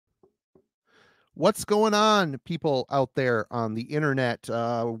What's going on, people out there on the internet?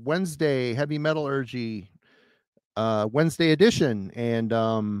 Wednesday, Heavy Metallurgy, Wednesday edition, and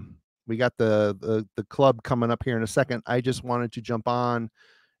we got the club coming up here in a second. I just wanted to jump on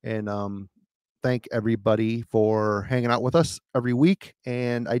and thank everybody for hanging out with us every week.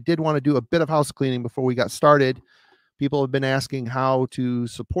 And I did want to do a bit of house cleaning before we got started. People have been asking how to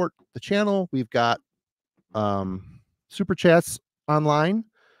support the channel. We've got super chats online,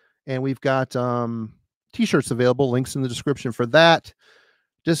 and we've got t-shirts available. Links in the description for that.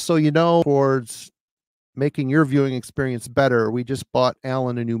 Just so you know, towards making your viewing experience better, we just bought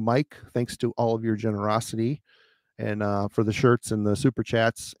Alan a new mic, thanks to all of your generosity, and for the shirts and the super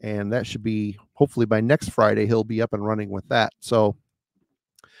chats. And that should be, hopefully by next Friday, he'll be up and running with that. So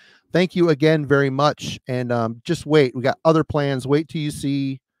thank you again very much. And just wait, we got other plans. Wait till you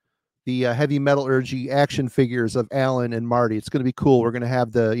see the Heavy Metallurgy action figures of Alan and Marty. It's going to be cool. We're going to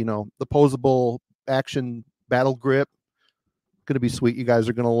have the, the posable action battle grip. Going to be sweet. You guys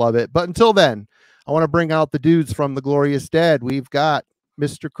are going to love it. But until then, I want to bring out the dudes from the Glorious Dead. We've got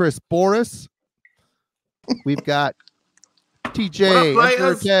Mr. Chris Boris. We've got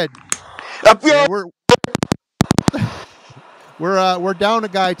TJ, Ted. We're down a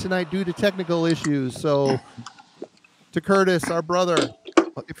guy tonight due to technical issues. So to Curtis, our brother,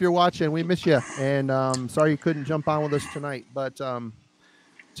 if you're watching, we miss you, and sorry you couldn't jump on with us tonight. But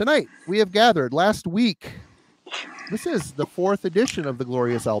tonight we have gathered. Last week, this is the 4th edition of the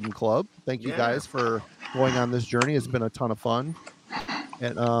Glorious Album Club. Thank you guys for going on this journey. It's been a ton of fun.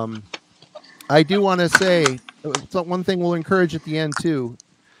 And I do want to say one thing we'll encourage at the end too.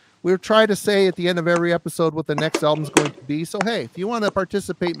 We'll try to say at the end of every episode what the next album's going to be. So, hey, if you want to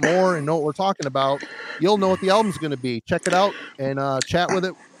participate more and know what we're talking about, you'll know what the album's going to be. Check it out and chat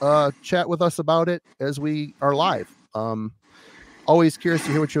with us about it as we are live. Always curious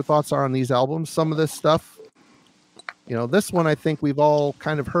to hear what your thoughts are on these albums. Some of this stuff, this one I think we've all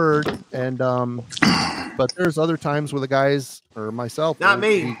kind of heard, and but there's other times where the guys or myself not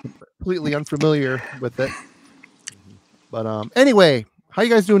me completely unfamiliar with it. But anyway, how you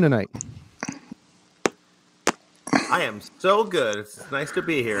guys doing tonight? I am so good. It's nice to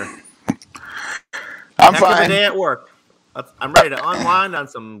be here. I'm fine. Day at work. I'm ready to unwind on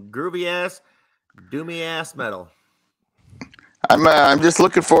some groovy ass, doomy ass metal. I'm just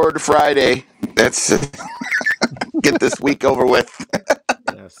looking forward to Friday. That's get this week over with.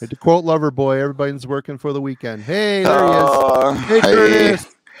 Yes. To quote Loverboy, everybody's working for the weekend. Hey, there he is. Hey, Curtis.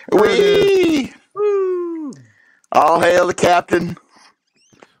 Wee! Woo! All hail the captain.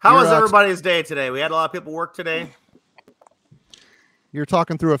 How was everybody's day today? We had a lot of people work today. You're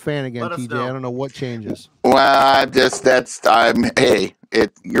talking through a fan again, TJ. Know. I don't know what changes. Well,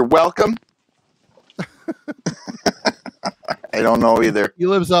 you're welcome. I don't know either. He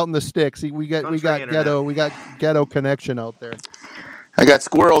lives out in the sticks. We got ghetto connection out there. I got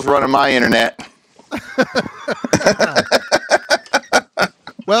squirrels running my internet.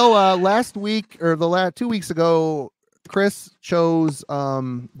 Well, last week or 2 weeks ago, Chris chose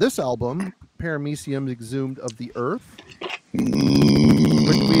this album, Paramaecium Exhumed of the Earth, which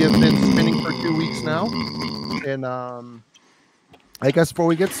we have been spinning for 2 weeks now. And I guess before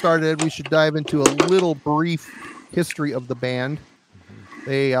we get started, we should dive into a little brief history of the band.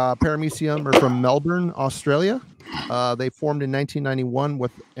 They Paramaecium are from Melbourne, Australia. They formed in 1991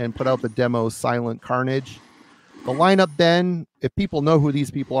 and put out the demo Silent Carnage. The lineup then, if people know who these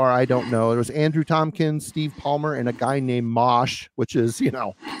people are, I don't know. There was Andrew Tompkins, Steve Palmer, and a guy named Mosh, which is,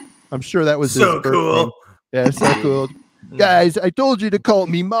 I'm sure that was so cool. Name. Yeah, so cool. Guys, I told you to call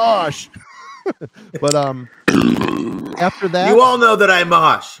me Mosh. But after that, you all know that I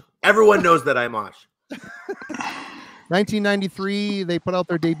mosh. Everyone knows that I mosh. 1993, they put out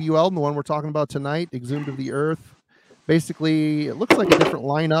their debut album, the one we're talking about tonight, Exhumed of the Earth. Basically, it looks like a different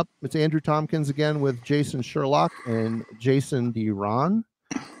lineup. It's Andrew Tompkins again with Jayson Sherlock and Jason DeRon.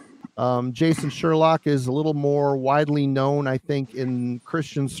 Jayson Sherlock is a little more widely known, I think, in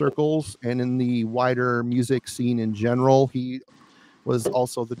Christian circles and in the wider music scene in general. He was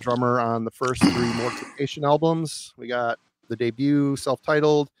also the drummer on the first 3 Mortification albums. We got the debut,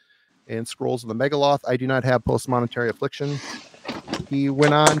 self-titled, and Scrolls of the Megaloth. I do not have Post-Monetary Affliction. He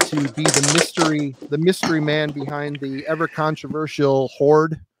went on to be the mystery man behind the ever controversial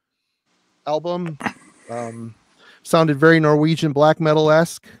Horde album. Sounded very Norwegian black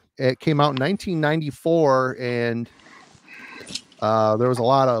metal-esque. It came out in 1994, and there was a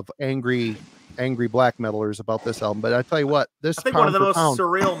lot of angry black metalers about this album. But I tell you what, I think one of the most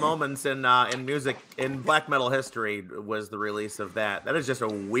surreal moments in music in black metal history was the release of that. That is just a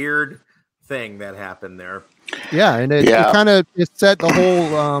weird thing that happened there. Yeah, and it kind of set the whole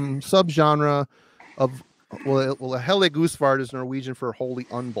subgenre of a Hellig Usvard is Norwegian for holy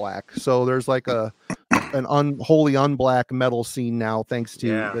unblack. So there's like an unholy unblack metal scene now, thanks to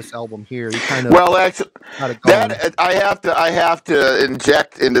this album here. He kind of actually, that I have to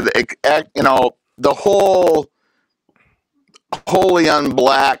inject into the whole holy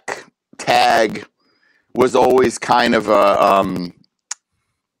unblack tag was always kind of a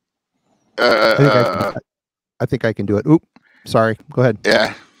I think I can do it. Oop, sorry. Go ahead.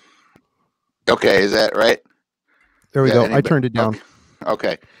 Yeah. Okay, is that right? There we go. I turned it down.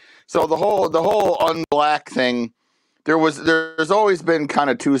 Okay. So the whole unblack thing, there's always been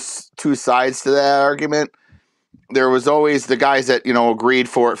kind of two sides to that argument. There was always the guys that agreed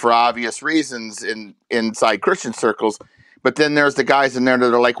for it for obvious reasons inside Christian circles, but then there's the guys in there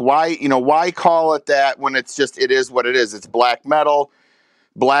that are like, why call it that when it is what it is? It's black metal.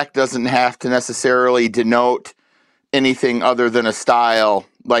 Black doesn't have to necessarily denote anything other than a style,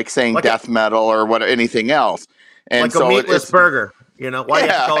 like saying death metal or anything else. And like so a meatless burger, why do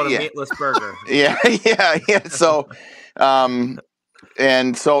you have to call it a meatless burger? Yeah. So,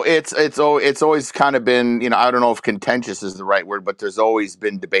 and so it's always kind of been, I don't know if contentious is the right word, but there's always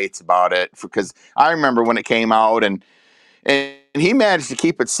been debates about it because I remember when it came out and he managed to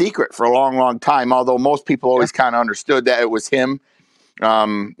keep it secret for a long, long time. Although most people always kind of understood that it was him.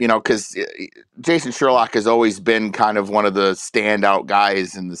 Because Jayson Sherlock has always been kind of one of the standout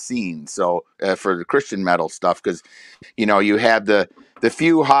guys in the scene. So for the Christian metal stuff, because you had the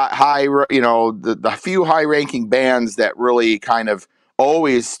few the few high ranking bands that really kind of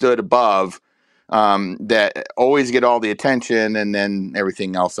always stood above, that always get all the attention, and then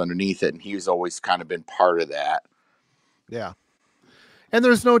everything else underneath it. And he's always kind of been part of that. Yeah, and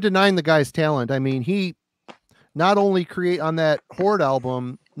there's no denying the guy's talent. I mean, he not only create on that Horde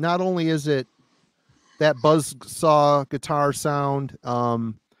album, not only is it that buzzsaw guitar sound,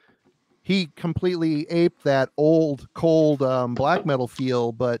 he completely aped that old, cold black metal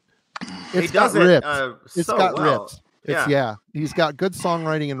feel, but it's got riffs. It's got riffs. He's got good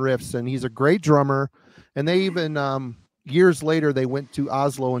songwriting and riffs, and he's a great drummer. And they even years later they went to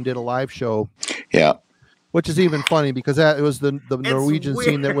Oslo and did a live show. Yeah. Which is even funny because it was the Norwegian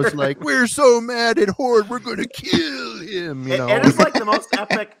scene that was like, we're so mad at Horde, we're going to kill him. It is like the most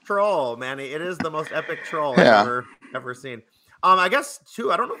epic troll, man. It is the most epic troll I've ever seen. I guess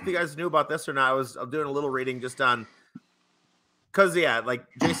too, I don't know if you guys knew about this or not. I'm doing a little reading just on, because like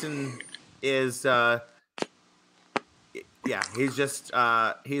Jayson is, he's just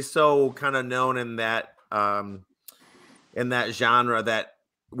he's so kind of known in that genre that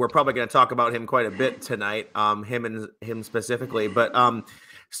we're probably going to talk about him quite a bit tonight, him specifically. But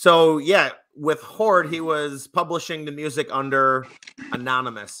with Horde, he was publishing the music under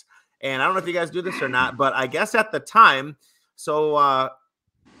anonymous. And I don't know if you guys do this or not, but I guess at the time,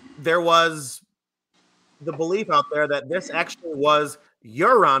 there was the belief out there that this actually was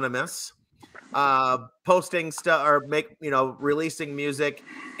Euronymous posting stuff or releasing music.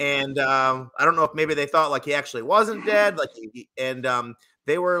 And I don't know if maybe they thought like he actually wasn't dead,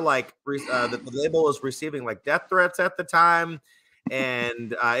 they were like the label was receiving like death threats at the time,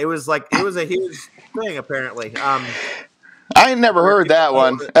 and it was a huge thing apparently. I never heard that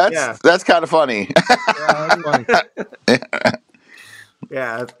one. That's kind of funny. That's funny.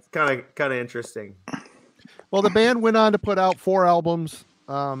 Yeah, it's kind of interesting. Well, the band went on to put out 4 albums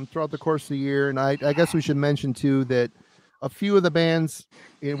throughout the course of the year, and I guess we should mention too that a few of the bands,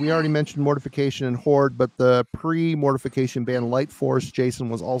 we already mentioned Mortification and Horde, but the pre-Mortification band Lightforce, Jayson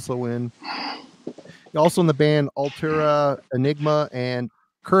was also in. Also in the band Altera Enigma, and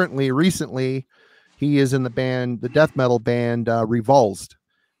recently, he is in the death metal band Revulsed.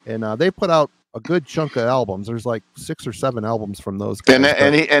 And they put out a good chunk of albums. There's like 6 or 7 albums from those guys.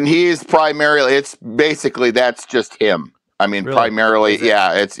 And he's primarily, that's just him. I mean, really? Primarily,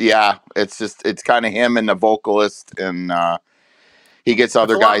 it's kind of him and the vocalist, and he gets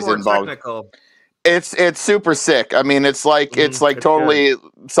other guys involved. Technical. It's super sick. I mean, it's like totally good.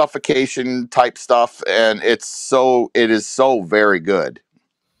 Suffocation type stuff, and it is so very good.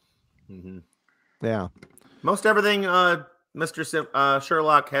 Mm-hmm. Yeah, most everything Mr.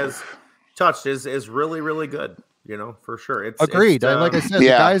 Sherlock has touched is really, really good. For sure. It's agreed. Like I said, the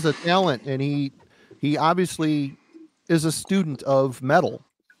guy's a talent, and he obviously is a student of metal,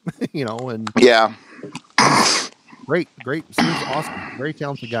 and great, seems awesome, very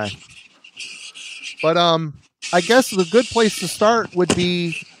talented guy. But I guess the good place to start would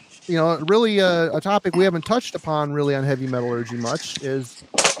be, really a topic we haven't touched upon really on Heavy Metallurgy much is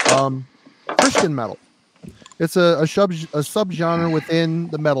Christian metal. It's a subgenre within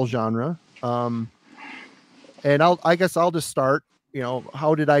the metal genre. And I guess I'll just start.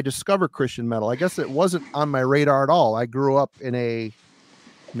 How did I discover Christian metal? I guess it wasn't on my radar at all. I grew up in a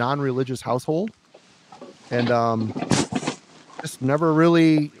non-religious household, and just never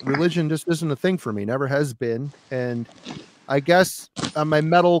really, religion just isn't a thing for me. Never has been. And I guess on my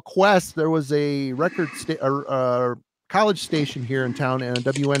metal quest, there was a college station here in town, and a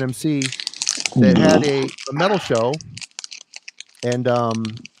WNMC that had a metal show, and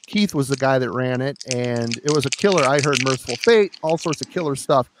Keith was the guy that ran it, and it was a killer. I heard Merciful Fate, all sorts of killer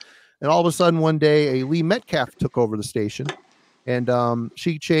stuff, and all of a sudden one day a Lee Metcalf took over the station, and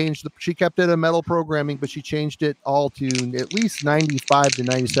she kept it a metal programming, but she changed it all to at least 95 to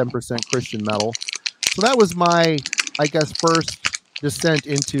 97% Christian metal. So that was my, I guess, first descent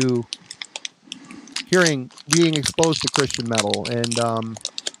into being exposed to Christian metal. And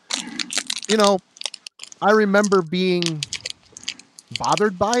I remember being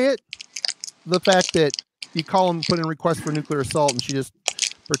bothered by it. The fact that you call and put in requests for nuclear assault, and she just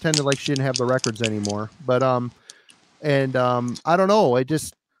pretended like she didn't have the records anymore. But I don't know. And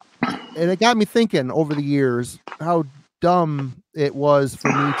it got me thinking over the years how dumb it was for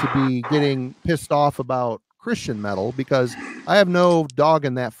me to be getting pissed off about Christian metal, because I have no dog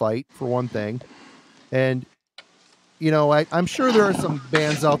in that fight, for one thing. And I'm sure there are some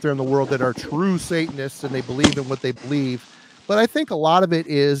bands out there in the world that are true Satanists and they believe in what they believe, but I think a lot of it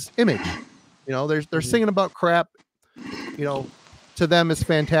is image. They're singing about crap, to them it's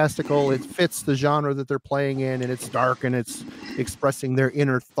fantastical. It fits the genre that they're playing in, and it's dark, and it's expressing their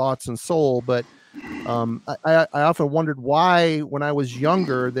inner thoughts and soul. But I often wondered why, when I was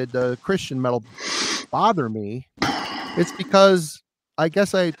younger, did the Christian metal bother me. It's because I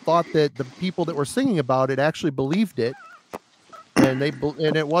guess I thought that the people that were singing about it actually believed it, and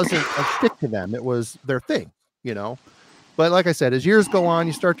it wasn't a shtick to them. It was their thing, But like I said, as years go on,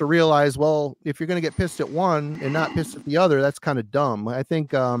 you start to realize, well, if you're going to get pissed at one and not pissed at the other, that's kind of dumb. I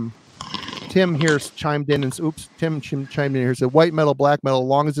think Tim here chimed in and chimed in here and said, white metal, black metal, as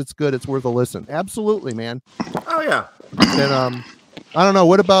long as it's good, it's worth a listen. Absolutely, man. Oh yeah. And I don't know.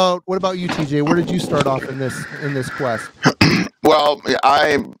 What about you, TJ? Where did you start off in this quest? Well,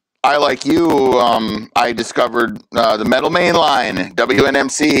 I like you. I discovered the Metal Mainline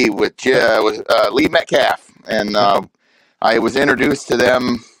WNMC with Lee Metcalf, and I was introduced to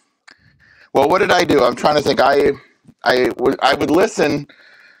them. Well, what did I do? I'm trying to think. I would listen,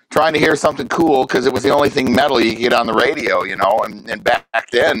 trying to hear something cool, because it was the only thing metal you could get on the radio, And back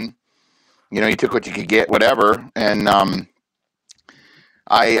then, you took what you could get, whatever. And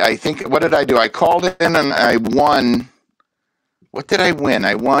I think, what did I do? I called in and I won. What did I win?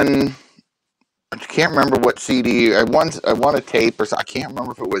 I won. I can't remember what CD. I won a tape or something. I can't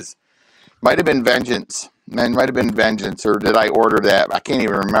remember if it was. Might have been Vengeance. Man, might have been Vengeance, or did I order that? I can't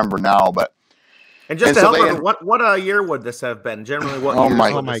even remember now. But to help her, what year would this have been? Generally, what year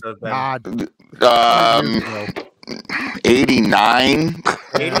would this have been? God. 89.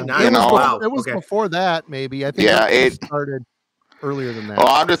 89. Wow. It was before that, maybe. I think it started earlier than that. Well,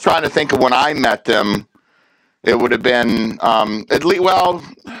 I'm just trying to think of when I met them. It would have been at least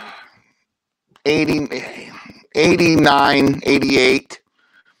 89, 88.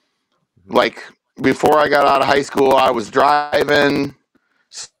 Like before I got out of high school, I was driving.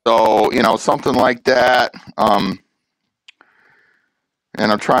 So, something like that. And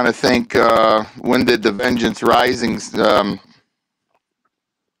I'm trying to think, when did the Vengeance Risings I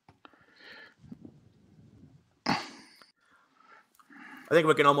think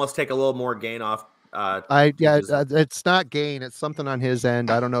we can almost take a little more gain off. It's not gain. It's something on his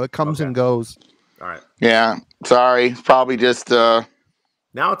end. I don't know. It comes and goes. All right. Yeah. Sorry. It's probably just. Now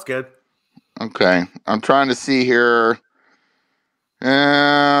it's good. Okay. I'm trying to see here.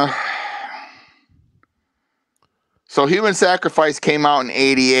 So Human Sacrifice came out in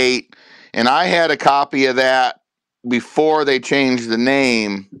 88, and I had a copy of that before they changed the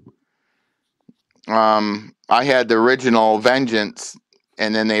name. I had the original Vengeance,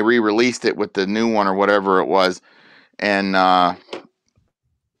 and then they re-released it with the new one or whatever it was. And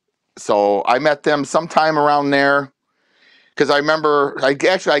so I met them sometime around there, because I remember, I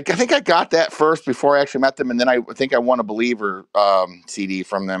think I got that first before I actually met them, and then I think I won a Believer CD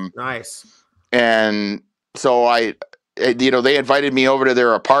from them. Nice. And so they invited me over to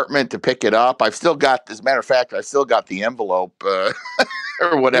their apartment to pick it up. I've still got, as a matter of fact, I still got the envelope or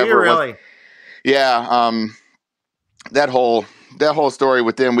whatever. Really? Yeah. That whole story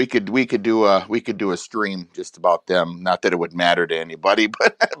with them, we could do a stream just about them. Not that it would matter to anybody,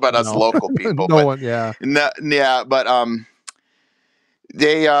 but us local people. Yeah. But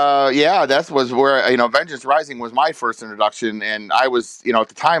they that was where Vengeance Rising was my first introduction, and I was at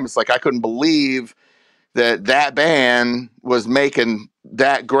the time, it's like I couldn't believe that band was making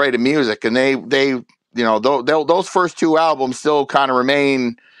that great of music, and they those first two albums still kind of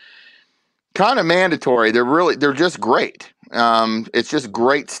remain kind of mandatory. They're just great. It's just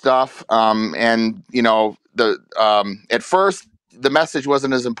great stuff. And at first the message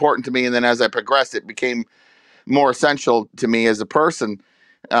wasn't as important to me, and then as I progressed, it became more essential to me as a person.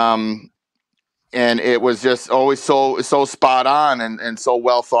 And it was just always so spot on and so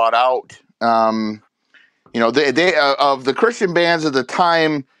well thought out. They of the Christian bands of the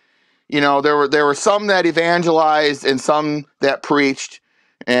time, there were some that evangelized and some that preached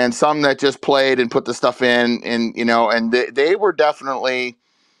and some that just played and put the stuff in, and they were definitely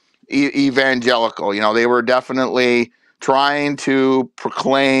evangelical. They were definitely trying to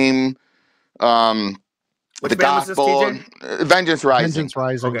proclaim Which the band was this, gospel. TJ? Vengeance Rising. Vengeance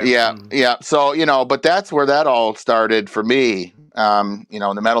Rising. Okay. Yeah. So, but that's where that all started for me.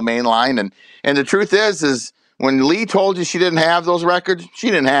 The metal main line. And the truth is when Lee told you she didn't have those records, she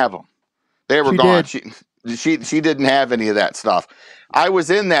didn't have them. They were gone. She didn't have any of that stuff. I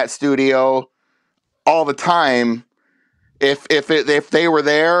was in that studio all the time. If they were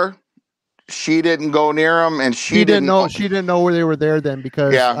there, she didn't go near them, and she didn't know. She didn't know where they were there then,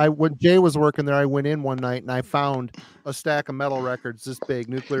 because Yeah. when Jay was working there, I went in one night and I found a stack of metal records this big,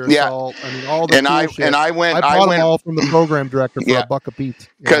 Nuclear Yeah. Assault. I mean, all the and cool I shit. and I went. I bought them all from the program director for Yeah. $1 a piece.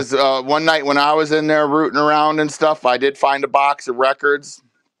 Because one night when I was in there rooting around and stuff, I did find a box of records,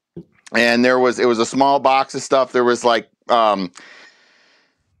 and it was a small box of stuff. There was like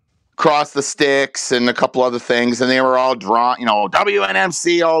Cross the Sticks and a couple other things, and they were all drawn,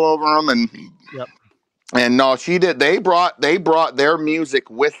 WNMC all over them, and Yep. And no, she did. They brought their music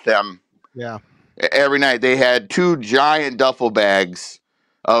with them. Yeah. Every night they had 2 giant duffel bags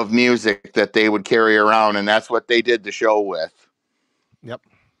of music that they would carry around, and that's what they did the show with. Yep.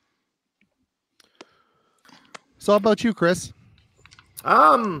 So how about you, Chris?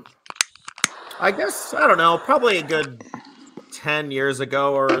 I guess, I don't know, probably a good 10 years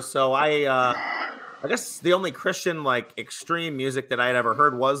ago or so. I guess the only Christian extreme music that I had ever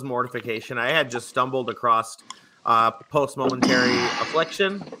heard was Mortification. I had just stumbled across Post Momentary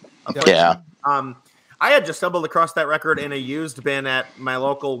Affliction. Yeah. I had just stumbled across that record in a used bin at my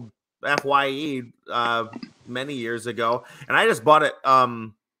local FYE many years ago, and I just bought it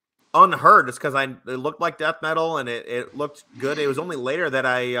unheard. It's because it looked like death metal and it looked good. It was only later that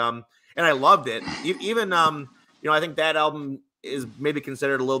and I loved it. Even I think that album is maybe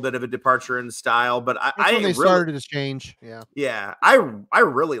considered a little bit of a departure in style, but When they started to change. Yeah. Yeah. I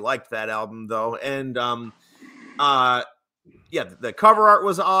really liked that album though. And the cover art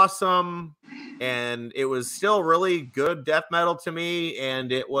was awesome, and it was still really good death metal to me.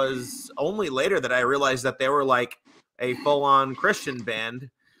 And it was only later that I realized that they were like a full-on Christian band.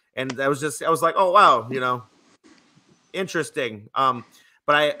 And I was like, oh wow, interesting.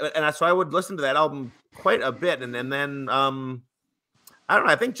 But so I would listen to that album quite a bit, and then I don't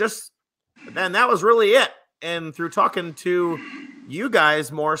know, I think just then that was really it. And through talking to you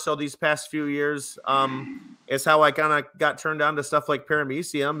guys more so these past few years, is how I kind of got turned on to stuff like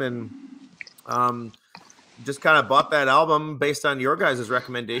Paramaecium, and just kind of bought that album based on your guys'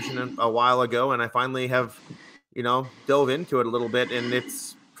 recommendation a while ago, and I finally have dove into it a little bit, and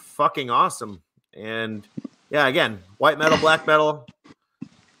it's fucking awesome. And yeah, again, white metal, black metal,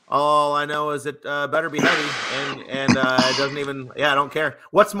 all I know is it better be heavy, and it doesn't even. Yeah, I don't care.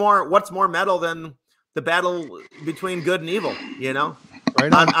 What's more metal than the battle between good and evil?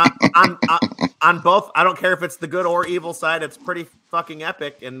 Right on both. I don't care if it's the good or evil side. It's pretty fucking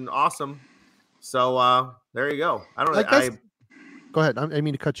epic and awesome. So there you go. I don't know. Go ahead. I didn't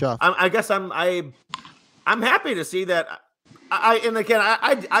mean to cut you off. I guess I'm happy to see that.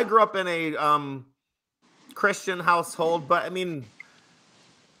 I grew up in a Christian household, but I mean,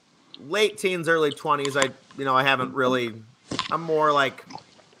 late teens, early 20s. I haven't really. I'm more like,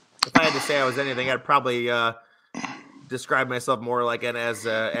 if I had to say I was anything, I'd probably describe myself more like as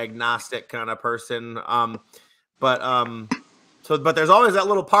an agnostic kind of person. But there's always that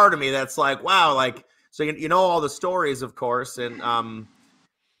little part of me that's like, wow, like, so all the stories, of course, and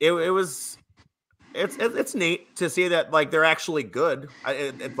it's neat to see that like they're actually good.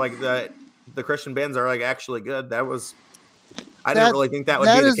 Like the Christian bands are like actually good. I didn't really think that would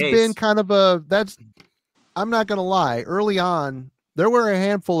be the case. That has been kind of I'm not going to lie. Early on, there were a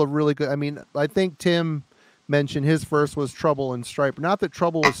handful of really good. I mean, I think Tim mentioned his first was Trouble and Stripe. Not that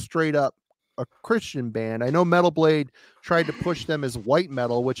Trouble was straight up a Christian band. I know Metal Blade tried to push them as white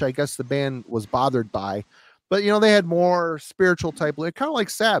metal, which I guess the band was bothered by. But, they had more spiritual type, kind of like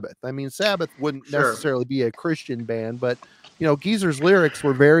Sabbath. I mean, Sabbath wouldn't necessarily be a Christian band, but, Geezer's lyrics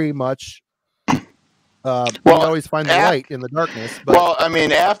were very much We always find the light in the darkness. But well, I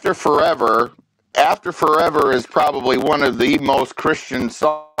mean, After Forever is probably one of the most Christian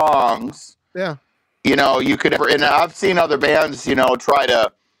songs. Yeah. You could ever, and I've seen other bands, try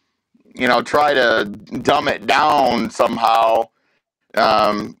to dumb it down somehow.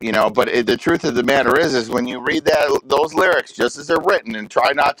 But the truth of the matter is when you read those lyrics just as they're written and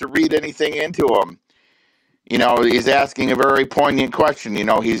try not to read anything into them, he's asking a very poignant question.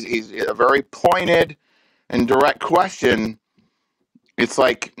 He's a very pointed and direct question. It's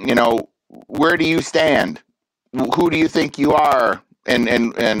like, where do you stand? Who do you think you are?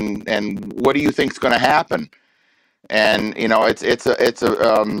 And what do you think's going to happen? And I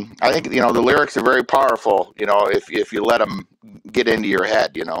think the lyrics are very powerful. If you let them get into your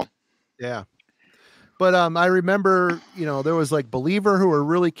head. Yeah. But I remember, there was like Believer, who were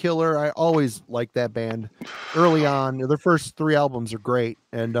really killer. I always liked that band early on. Their first 3 albums are great,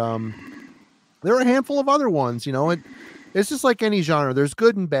 and there were a handful of other ones. It's just like any genre. There's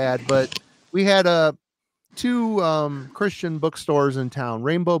good and bad. But we had 2 Christian bookstores in town.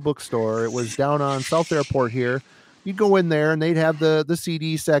 Rainbow Bookstore. It was down on South Airport here. You'd go in there and they'd have the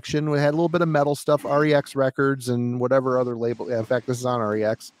CD section. We had a little bit of metal stuff, REX records and whatever other label. Yeah, in fact, this is on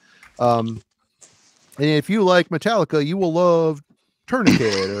REX. And if you like Metallica, you will love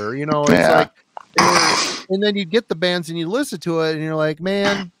Tourniquet, or it's like, and then you get the bands and you listen to it and you're like,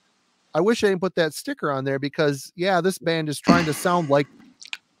 man, I wish I didn't put that sticker on there, because this band is trying to sound like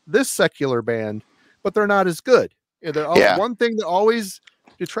this secular band, but they're not as good. One thing that always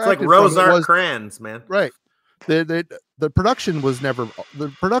detracted, it's like Rosart Crayons, man. Right. The production was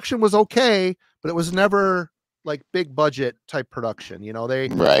okay, but it was never like big budget type production.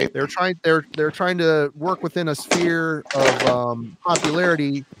 They're trying to work within a sphere of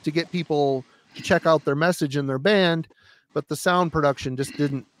popularity to get people to check out their message and their band, but the sound production just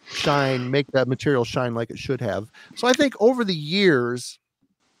didn't make that material shine like it should have. So I think over the years,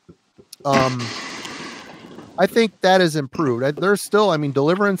 I think that has improved. There's still,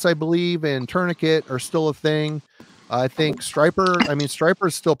 Deliverance, I believe, and Tourniquet are still a thing. I think Stryper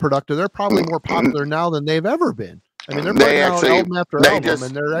is still productive. They're probably more popular now than they've ever been. They're putting out album after album,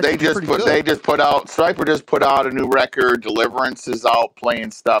 and Stryper just put out a new record. Deliverance is out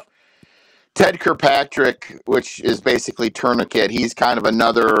playing stuff. Ted Kirkpatrick, which is basically Tourniquet, he's kind of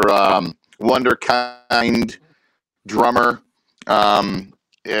another wonderkind drummer.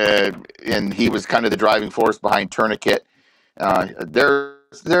 And he was kind of the driving force behind Tourniquet.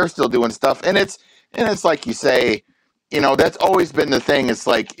 They're still doing stuff, and it's like you say, that's always been the thing. It's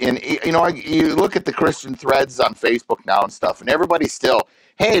like you look at the Christian threads on Facebook now and stuff, and everybody's still,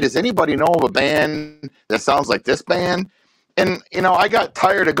 hey, does anybody know of a band that sounds like this band? And I got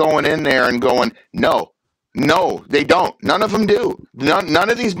tired of going in there and going, no, they don't. None of them do. None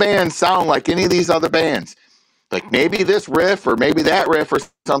of these bands sound like any of these other bands. Like maybe this riff or maybe that riff or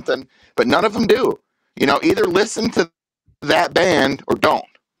something, but none of them do. Either listen to that band or don't.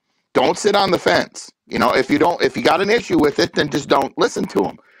 Don't sit on the fence. If you got an issue with it, then just don't listen to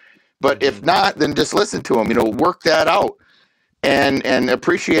them. But if not, then just listen to them. Work that out and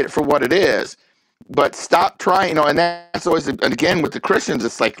appreciate it for what it is. But stop trying. And that's always, and again with the Christians,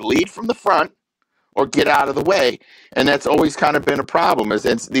 it's like lead from the front or get out of the way, and that's always kind of been a problem. Is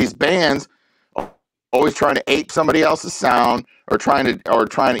it's these bands always trying to ape somebody else's sound, or trying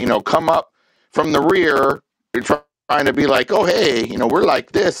to come up from the rear, trying to be like, oh hey, we're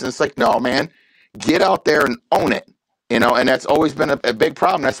like this, and it's like, no man, get out there and own it, and that's always been a big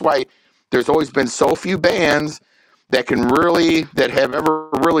problem. That's why there's always been so few bands that have ever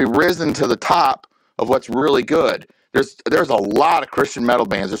really risen to the top of what's really good. There's a lot of Christian metal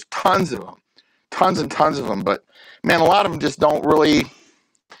bands. There's tons of them, tons and tons of them, but man, a lot of them just don't really.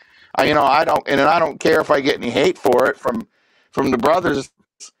 I don't care if I get any hate for it from the brothers,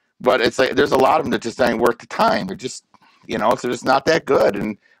 but it's like there's a lot of them that just ain't worth the time. They're just, they're just not that good.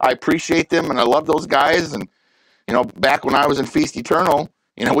 And I appreciate them, and I love those guys. And back when I was in Feast Eternal,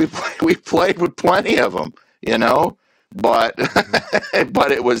 we played with plenty of them, but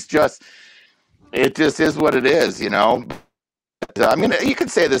but it just is what it is, But, you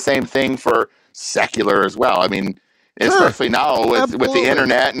could say the same thing for secular as well. Especially now with the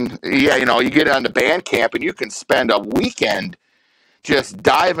internet, and you get onto Bandcamp and you can spend a weekend just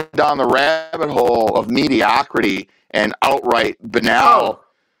diving down the rabbit hole of mediocrity and outright banal.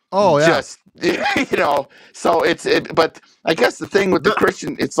 Oh yeah. Just so but I guess the thing with the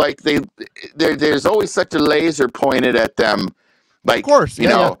Christian, it's like there's always such a laser pointed at them. Like, of course,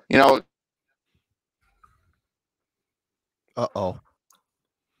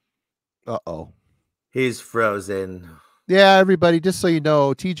 Uh-oh. He's frozen. Yeah, everybody, just so you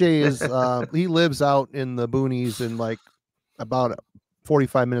know, TJ is he lives out in the boonies and like about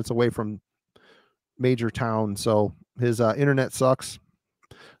 45 minutes away from major town, so his internet sucks.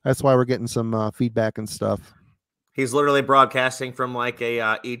 That's why we're getting some feedback and stuff. He's literally broadcasting from like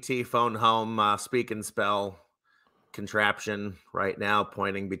a ET phone home speak and spell contraption right now,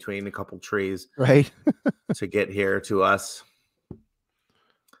 pointing between a couple trees Right. to get here to us.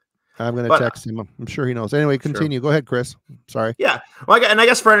 I'm going to text him. I'm sure he knows. Anyway, continue. Sure. Go ahead, Chris. Sorry. Yeah. Well, and I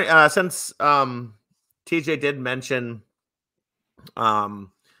guess for since TJ did mention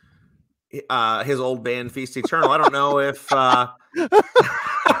his old band Feast Eternal, I don't know if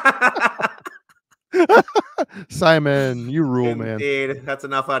Simon, you rule, man. Indeed. That's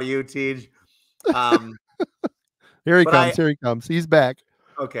enough out of you, Tej. Here he comes. Here he comes. He's back.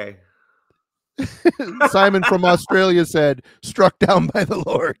 Okay. Simon from Australia said, "Struck down by the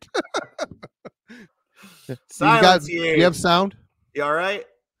Lord." Silence, you have sound? You all right?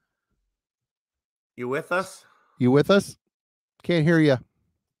 You with us? You with us? Can't hear you.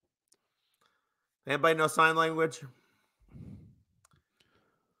 Anybody know sign language?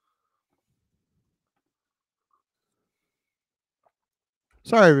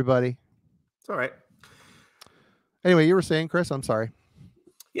 Sorry, everybody. It's all right. Anyway, you were saying, Chris, I'm sorry.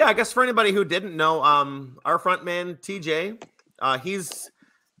 Yeah, I guess for anybody who didn't know, our front man, TJ, he's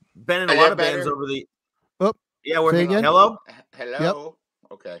been in a lot of bands over the... Oh, yeah, we're... Hello? Hello? Yep.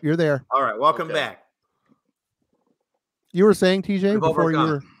 Okay. You're there. All right, welcome back. You were saying, TJ, before you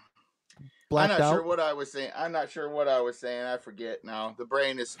were blacked out? I'm not sure what I was saying. I forget now. The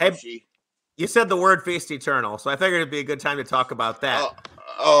brain is squishy. Hey, you said the word Feast Eternal, so I figured it'd be a good time to talk about that.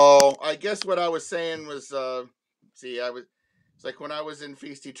 I guess what I was saying was... It's like when I was in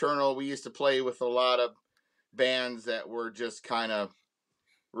Feast Eternal, we used to play with a lot of bands that were just kind of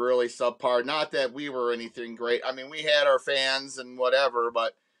really subpar. Not that we were anything great. I mean, we had our fans and whatever,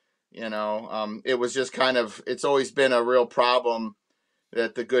 but, it was just kind of, it's always been a real problem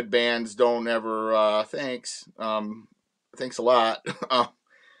that the good bands don't ever, thanks a lot.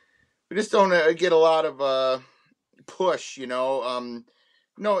 We just don't get a lot of push, No,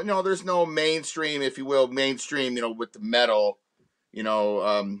 there's no mainstream, if you will, with the metal,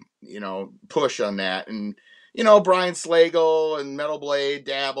 push on that. And, Brian Slagle and Metal Blade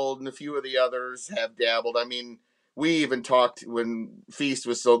dabbled, and a few of the others have dabbled. I mean, we even talked when Feast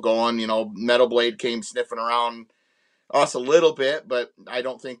was still going, Metal Blade came sniffing around us a little bit, but I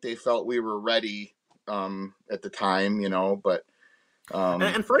don't think they felt we were ready at the time, but.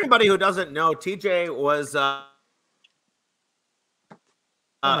 And for anybody who doesn't know, TJ was... oh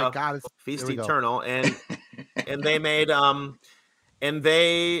my God! It's Feast Eternal, and they made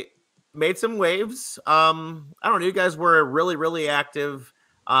some waves. I don't know. You guys were really, really active.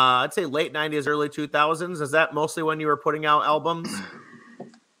 I'd say late 90s, early 2000s. Is that mostly when you were putting out albums?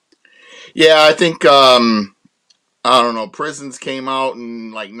 Yeah, I think I don't know. Prisons came out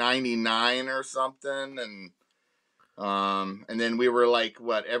in like 99 or something, and then we were like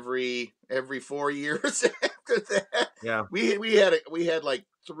every 4 years after that. Yeah, we had like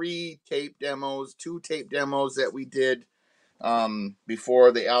 2 tape demos that we did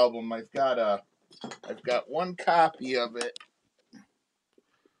before the album. I've got one copy of it.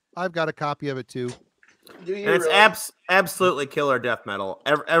 I've got a copy of it too. And it's absolutely killer death metal.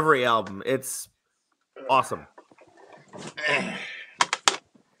 Every album, it's awesome.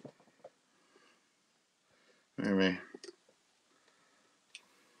 Anyway,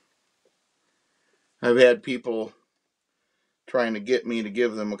 I've had people trying to get me to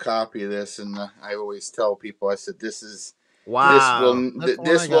give them a copy of this, and I always tell people, I said, "This is wow.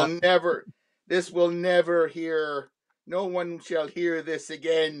 This will never hear. No one shall hear this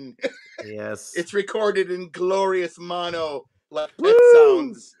again." Yes, it's recorded in glorious mono, like that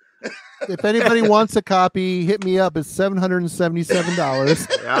sounds. If anybody wants a copy, hit me up. It's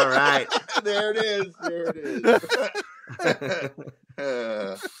 $777. All right, there it is.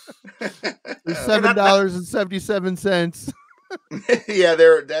 There's $7.77. Yeah,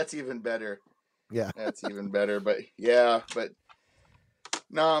 that's even better. Yeah, that's even better. But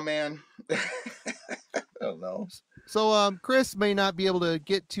no, man. I don't know. So, Chris may not be able to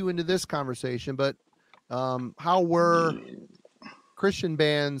get too into this conversation, but how were Christian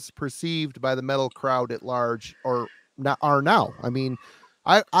bands perceived by the metal crowd at large, or are now? I mean,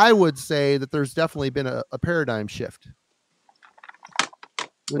 I would say that there's definitely been a paradigm shift.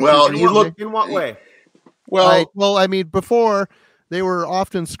 Well, in what way? Well, I mean, before they were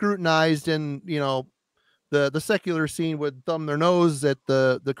often scrutinized, and the secular scene would thumb their nose at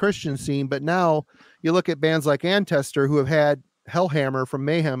the Christian scene. But now you look at bands like Ancestor, who have had Hellhammer from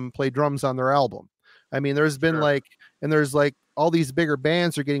Mayhem play drums on their album. I mean, there's been like and there's like all these bigger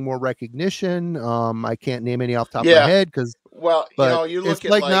bands are getting more recognition. I can't name any off the top of Yeah. my head because, Well, you but know, you look it's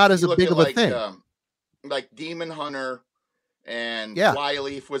at like not as you a look big at of a thing. like Demon Hunter and Yeah.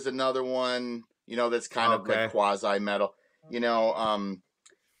 Flyleaf was another one, you know, that's kind of like quasi metal. You know,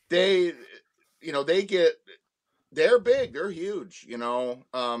 they, you know, they're big, they're huge, you know.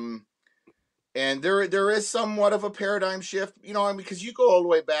 And there is somewhat of a paradigm shift, you know, I mean, because you go all the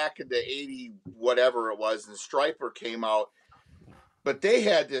way back into 80 whatever it was, and Striper came out, but they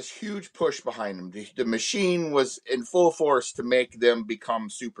had this huge push behind them. The machine was in full force to make them become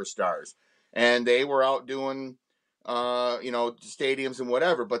superstars, and they were out doing, you know, stadiums and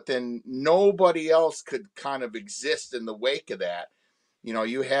whatever. But then nobody else could kind of exist in the wake of that. You know,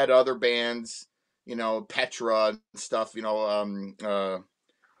 you had other bands, you know, Petra and stuff. You know,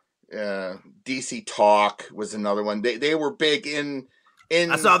 DC Talk was another one. They were big in.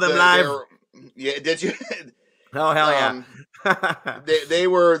 I saw them live. Yeah, did you? Oh hell yeah! they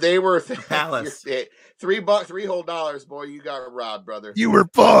were Palace. $3, $3 boy. You got robbed, brother. You were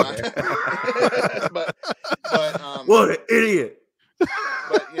fucked. but what an idiot.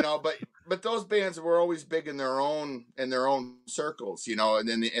 But you know, but those bands were always big in their own circles, you know, and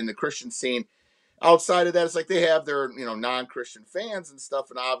then in the Christian scene. Outside of that, it's like they have their, you know, non-Christian fans and stuff,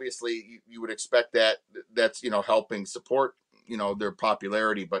 and obviously you would expect that that's, you know, helping support, you know, their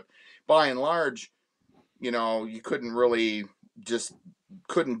popularity. But by and large, you know, you couldn't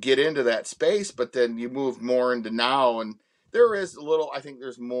get into that space. But then you moved more into now, and there is I think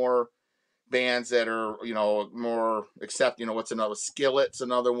there's more bands that are, you know, more accept, you know, what's another Skillet's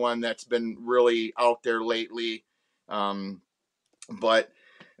another one that's been really out there lately. But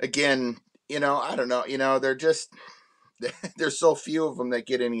again, you know, I don't know, you know, there's so few of them that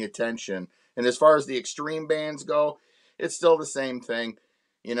get any attention. And as far as the extreme bands go, it's still the same thing.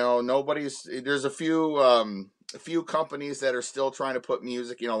 You know, there's a few companies that are still trying to put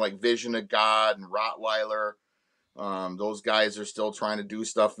music, you know, like Vision of God and Rottweiler. Those guys are still trying to do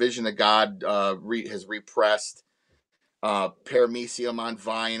stuff. Vision of God has repressed Paramaecium on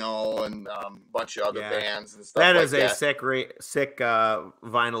vinyl and a bunch of other bands and stuff. That is a sick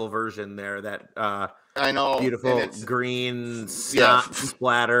vinyl version there. That I know, beautiful green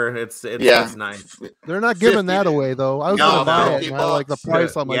splatter. It's nice. They're not giving that away though. I was gonna buy it. And I like the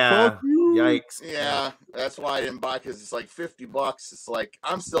price. I'm like, fuck you. Yikes. Yeah, that's why I didn't buy, because it's like $50. It's like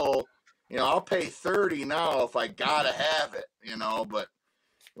I'm still, you know, I'll pay $30 now if I gotta have it, you know, but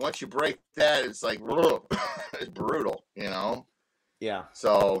once you break that, it's like it's brutal, you know. Yeah.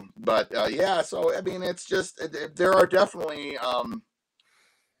 So, but yeah. So I mean, it's just there are definitely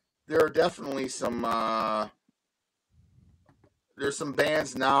some there's some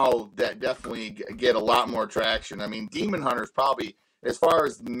bands now that definitely get a lot more traction. I mean, Demon Hunter's probably, as far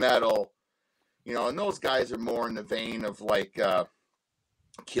as metal, you know, and those guys are more in the vein of like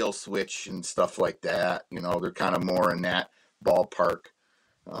Kill Switch and stuff like that. You know, they're kind of more in that ballpark.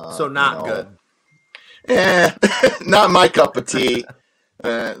 So not good. Yeah, not my cup of tea.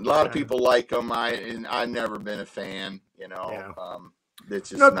 A lot of people like them. I've never been a fan. You know, it's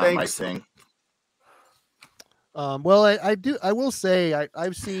just not my thing. Well, I will say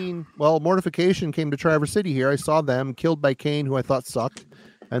I've seen. Well, Mortification came to Traverse City here. I saw them, Killed by Cain, who I thought sucked.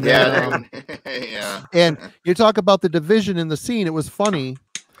 And then, yeah. And you talk about the division in the scene. It was funny.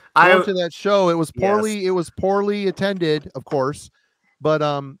 I went to that show. It was poorly attended, of course. But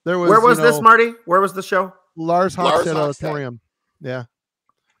there was. Where was this, Marty? Where was the show? Lars Hockstedt Auditorium. Yeah,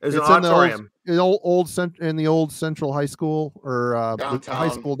 it's an auditorium. In the old Central High School or high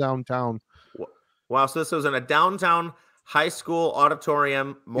school downtown. Wow, so this was in a downtown high school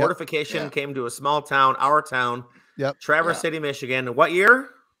auditorium. Mortification came to a small town, our town. Yep. Traverse City, Michigan. What year?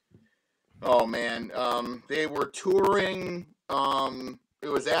 Oh man, they were touring. It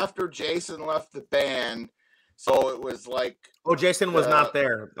was after Jayson left the band. So it was like... Oh, Jayson was not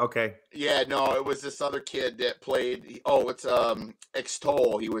there. Okay. Yeah, no, it was this other kid that played... Oh, it's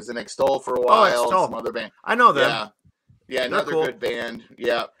Extol. He was in Extol for a while. Oh, Extol. Some other band. I know them. Yeah, another good band.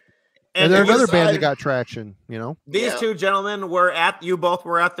 Yeah. And they're another band that got traction, you know? These two gentlemen you both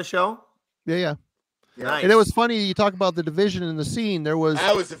were at the show? Yeah. Nice. And it was funny, you talk about the division in the scene. There was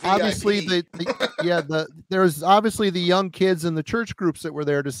obviously there was obviously the young kids in the church groups that were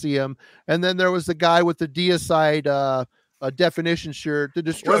there to see him, and then there was the guy with the deicide definition shirt. The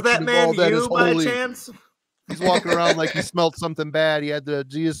destruction was that man of all that you is holy. By chance? He's walking around like he smelled something bad. He had the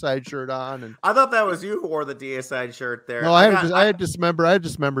deicide shirt on, and I thought that was you who wore the deicide shirt there. No, I had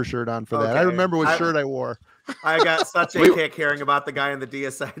dismember shirt on for that. I remember what shirt I wore. I got such a kick hearing about the guy in the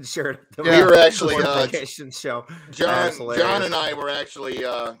deicide shirt at the we were actually Mortification show. John and I were actually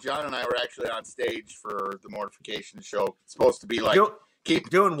on stage for the Mortification show. It's supposed to be like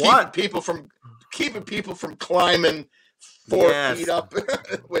doing what? Keeping people from climbing 4 feet up,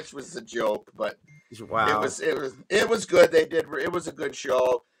 which was a joke, but wow, it was good. It was a good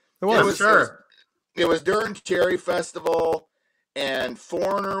show. It was during Cherry Festival, and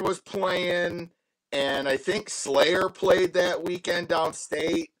Foreigner was playing, and I think Slayer played that weekend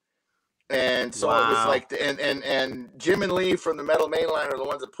downstate. And so it was like, and Jim and Lee from the Metal Mainline are the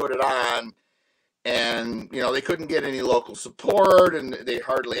ones that put it on. And, you know, they couldn't get any local support, and they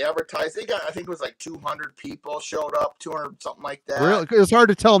hardly advertised. They got, I think it was like 200 people showed up, 200, something like that. Really? It was hard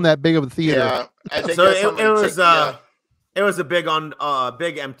to tell in that big of a theater. Yeah, I think so. It was a big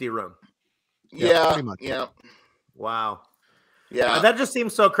empty room. Yeah, yeah. Wow. Yeah, that just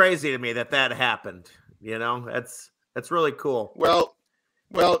seems so crazy to me that happened. You know, that's really cool. Well.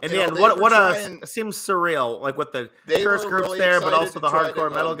 And then it seems surreal, like with the church groups really there, but also the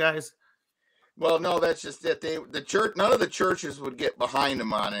hardcore metal guys. Well, no, that's just it. None of the churches would get behind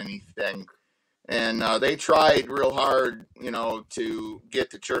them on anything, and they tried real hard, you know, to get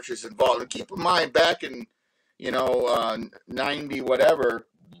the churches involved. And keep in mind, back in,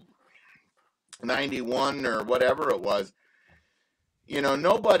 91 or whatever it was,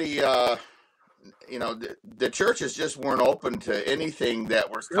 nobody, the churches just weren't open to anything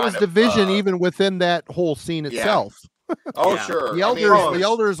that was there was division even within that whole scene itself. Oh, sure. The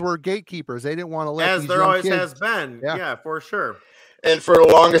elders were gatekeepers. They didn't want to let as there always has been. Yeah, for sure. And for the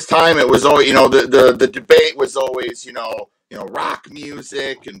longest time, it was always, the debate was always, rock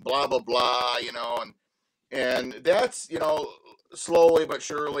music and blah blah blah, and that's, slowly but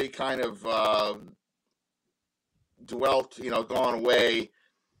surely kind of gone away,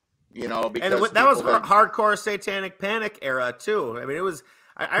 because and that was hardcore Satanic Panic era too. I mean, it was.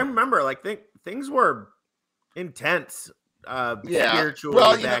 I remember like things were intense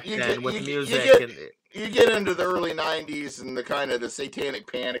spiritually back then with music. You get into the early 90s and the kind of the Satanic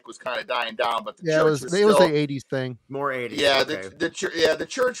Panic was kind of dying down, but it was the 80s thing. More 80s. Yeah, the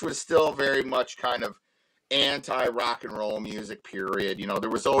church was still very much kind of anti rock and roll music, period. There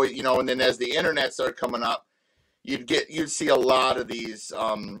was always, and then as the internet started coming up, you'd see a lot of these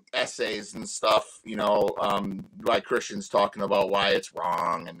essays and stuff, by Christians talking about why it's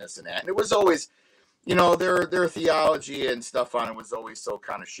wrong and this and that. And it was always, their theology and stuff on it was always so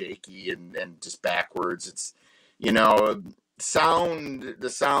kind of shaky and just backwards. It's, the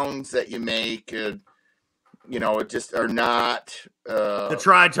sounds that you make, it just are not the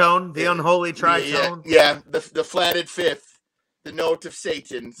tritone, the unholy tritone. Yeah, the flatted fifth, the note of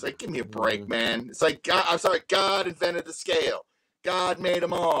Satan. It's like, give me a break, man. It's like, God invented the scale. God made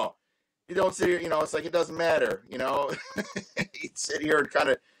them all. You don't sit here, it's like, it doesn't matter, you sit here and kind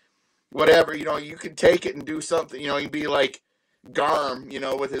of whatever, you can take it and do something, you'd be like Garm,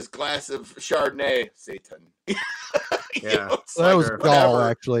 with his glass of Chardonnay, Satan. Yeah. That was gall,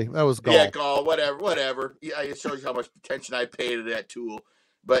 actually. That was gall. Yeah, gall, whatever. Yeah, it shows you how much attention I pay to that tool.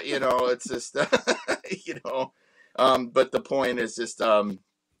 But, it's just, but the point is just,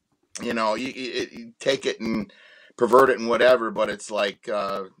 you take it and pervert it and whatever, but it's like,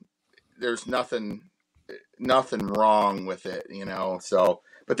 there's nothing wrong with it, so.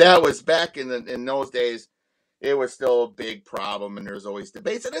 But that was back in those days. It was still a big problem, and there's always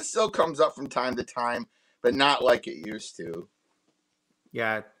debates, and it still comes up from time to time, but not like it used to.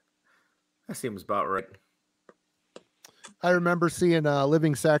 Yeah, that seems about right. I remember seeing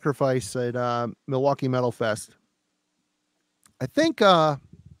Living Sacrifice at Milwaukee Metal Fest. I think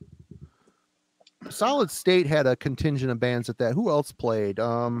Solid State had a contingent of bands at that. Who else played?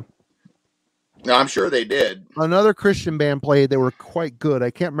 No, I'm sure they did. Another Christian band played. They were quite good.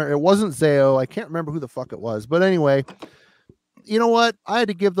 I can't remember. It wasn't Zao. I can't remember who the fuck it was. But anyway, you know what? I had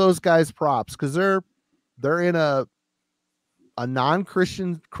to give those guys props because they're in a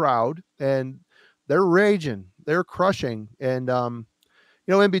non-Christian crowd and they're raging. They're crushing. And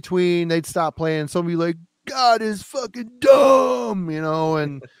in between they'd stop playing. Somebody like, God is fucking dumb,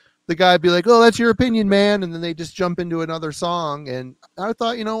 and the guy would be like, oh, that's your opinion, man. And then they just jump into another song. And I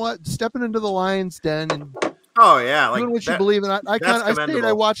thought, you know what? Stepping into the lion's den and doing what you believe in.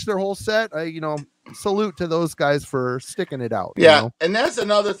 I watched their whole set. Salute to those guys for sticking it out. Yeah. And that's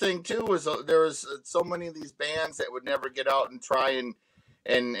another thing too, was there was so many of these bands that would never get out and try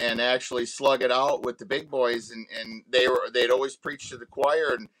and actually slug it out with the big boys. And they'd always preach to the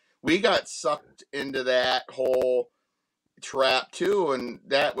choir. And we got sucked into that whole trap too, and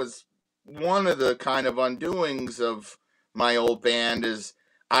that was one of the kind of undoings of my old band. Is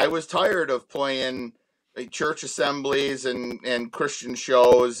I was tired of playing church assemblies and Christian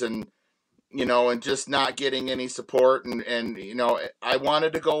shows, and and just not getting any support. And I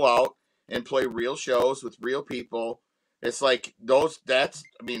wanted to go out and play real shows with real people. It's like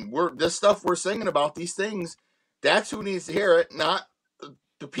this stuff we're singing about, these things, that's who needs to hear it, not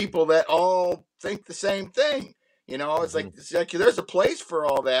the people that all think the same thing. It's like there's a place for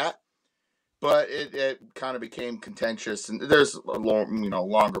all that, but it kind of became contentious, and there's a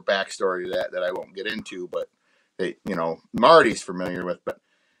longer backstory to that I won't get into, but Marty's familiar with. But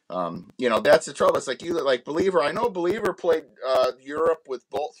that's the trouble. It's like Believer. I know Believer played Europe with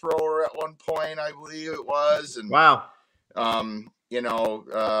Bolt Thrower at one point, I believe it was, and wow.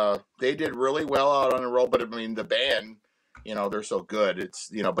 They did really well out on the road, but I mean the band, they're so good.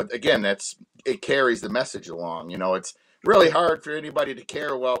 It's but again, it carries the message along. It's really hard for anybody to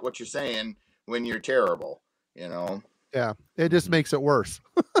care about what you're saying when you're terrible. Yeah, it just makes it worse.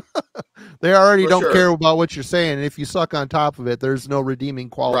 They already don't care about what you're saying, and if you suck on top of it, there's no redeeming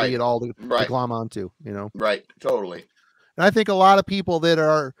quality at all to glom onto. Right, totally. And I think a lot of people that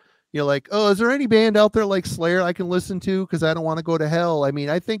are like, oh, is there any band out there like Slayer I can listen to because I don't want to go to hell? I mean,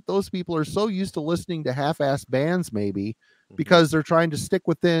 I think those people are so used to listening to half-assed bands, maybe because they're trying to stick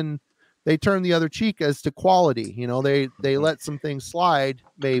within. They turn the other cheek as to quality. They let some things slide.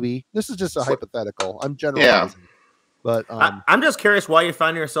 Maybe this is just a hypothetical. I'm generalizing. But I'm just curious why you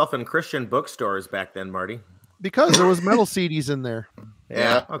find yourself in Christian bookstores back then, Marty. Because there was metal CDs in there.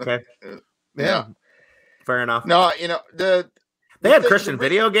 Yeah. Okay. Yeah. Fair enough. No, they had Christian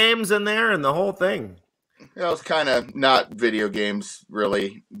video games in there and the whole thing. It was kind of not video games,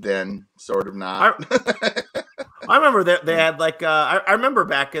 really. Then, sort of not. I remember they had like I remember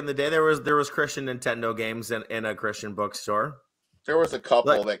back in the day there was Christian Nintendo games in a Christian bookstore. There was a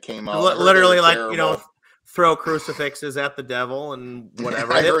couple that came out. Literally, like throw crucifixes at the devil and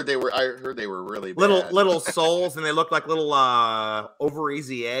whatever. I heard they were really bad. Little souls, and they looked like little over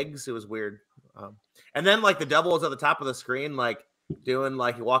easy eggs. It was weird. And then like the devil was at the top of the screen, like doing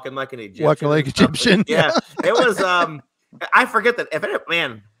like walking like an Egyptian. Walking like Egyptian. Yeah, it was. I forget that.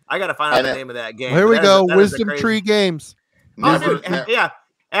 Man, I gotta find out the name of that game. Here we go. Wisdom Tree Games. Yeah,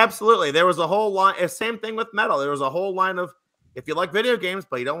 absolutely. There was a whole line. Same thing with metal. There was a whole line of, if you like video games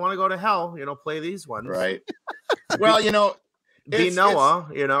but you don't want to go to hell, play these ones. Right. Well, be Noah,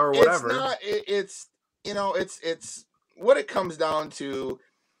 or whatever. It's what it comes down to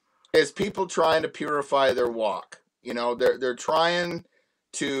is people trying to purify their walk. They're trying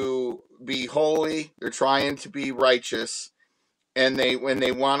to be holy. They're trying to be righteous. And when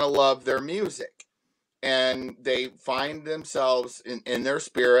they want to love their music, and they find themselves in their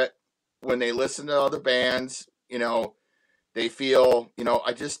spirit when they listen to other bands, they feel,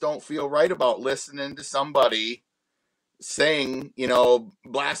 I just don't feel right about listening to somebody sing,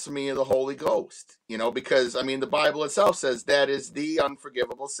 blasphemy of the Holy Ghost, because I mean, the Bible itself says that is the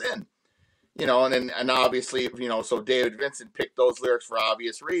unforgivable sin, and obviously, so David Vincent picked those lyrics for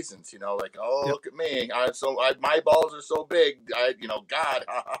obvious reasons, like, oh, look at me. My balls are so big. God,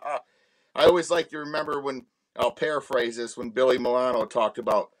 I always like to remember when, I'll paraphrase this, when Billy Milano talked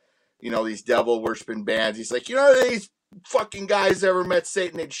about, these devil worshiping bands. He's like, these fucking guys ever met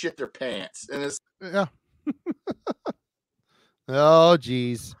Satan, they'd shit their pants. And it's oh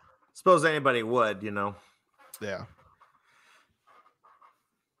geez, suppose anybody would. Yeah.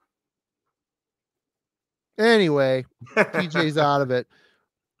 Anyway, TJ's out of it.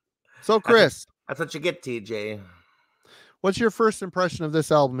 So Chris, that's what you get, TJ. What's your first impression of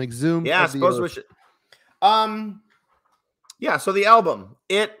this album, Exhumed? Yeah, I suppose we should yeah, so the album,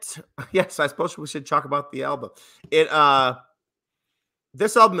 yes, I suppose we should talk about the album. This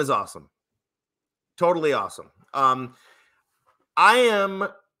album is awesome. Totally awesome. I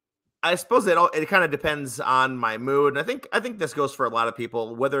suppose it kind of depends on my mood. And I think this goes for a lot of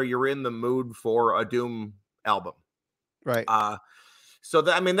people, whether you're in the mood for a Doom album. Right. So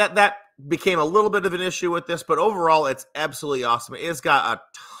that became a little bit of an issue with this, but overall it's absolutely awesome. It's got a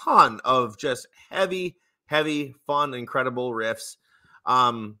ton of just heavy, fun, incredible riffs.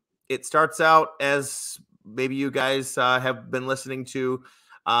 It starts out, as maybe you guys have been listening to,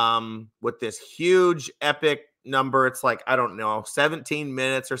 with this huge epic number. It's like, I don't know, 17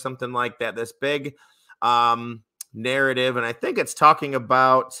 minutes or something like that. This big narrative, and I think it's talking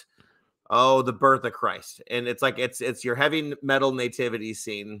about the birth of Christ. And it's like it's your heavy metal nativity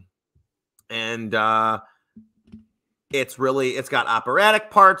scene. And it's got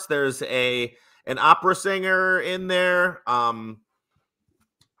operatic parts. There's an opera singer in there,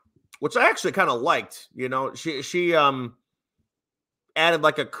 which I actually kind of liked. She added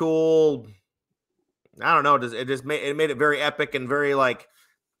like a cool, I don't know, it made it very epic and very like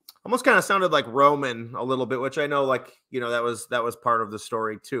almost kind of sounded like Roman a little bit, which I know, like, that was part of the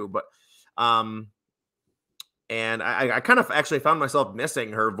story too. But and I kind of actually found myself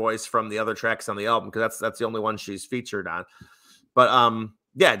missing her voice from the other tracks on the album, because that's the only one she's featured on. But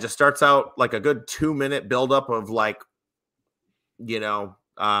yeah, it just starts out like a good 2-minute buildup of like,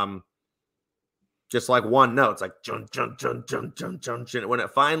 just like one note. It's like jun jun jun jun jun jun jun. When it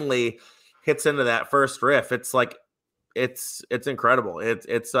finally hits into that first riff, it's like it's incredible.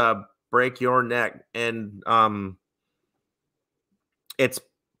 It's break your neck, and it's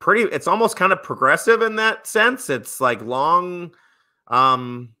almost kind of progressive in that sense. It's like long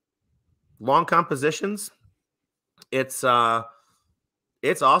compositions. It's awesome.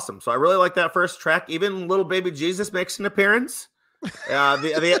 So I really like that first track. Even Little Baby Jesus makes an appearance.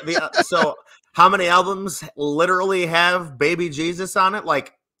 So how many albums literally have Baby Jesus on it?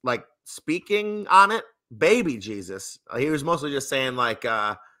 Like speaking on it, Baby Jesus. He was mostly just saying like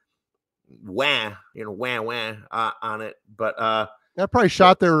wah on it. But that probably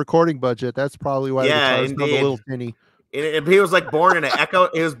shot their recording budget. That's probably why the guitars sound a little tinny. He was like born in an echo.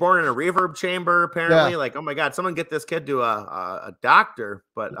 He was born in a reverb chamber, apparently. Yeah. Like, oh my God, someone get this kid to a doctor.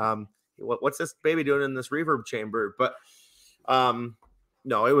 But what's this baby doing in this reverb chamber? But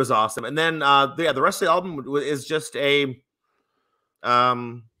no, it was awesome. And then the rest of the album is just a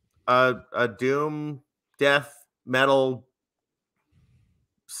doom death metal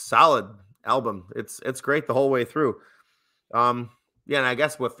solid album. It's great the whole way through. Yeah, and I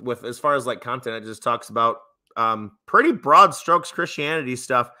guess with as far as like content, it just talks about pretty broad strokes Christianity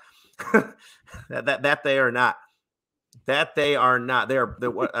stuff. that they are not. That they are not. They're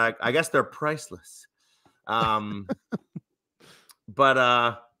I guess they're priceless. But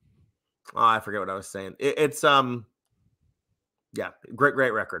I forget what I was saying. It's yeah, great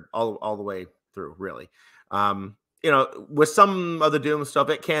record all the way through, really. With some of the doom stuff,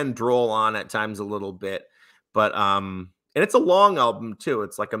 it can droll on at times a little bit, but and it's a long album too.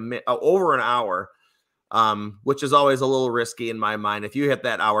 It's like over an hour, which is always a little risky in my mind. If you hit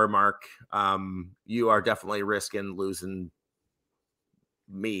that hour mark, you are definitely risking losing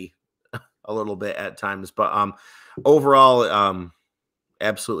me a little bit at times. But overall,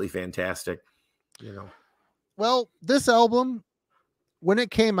 absolutely fantastic. Well, this album, when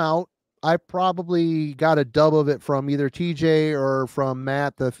it came out, I probably got a dub of it from either TJ or from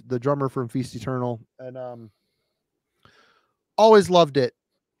Matt, the drummer from Feast Eternal, and always loved it.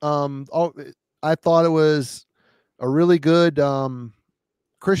 I thought it was a really good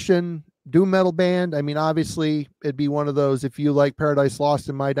Christian doom metal band. I mean, obviously, it'd be one of those, if you like Paradise Lost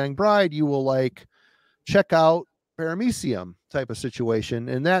and My Dying Bride, you will like check out Paramaecium type of situation,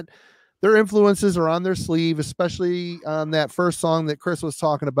 and that their influences are on their sleeve, especially on that first song that Chris was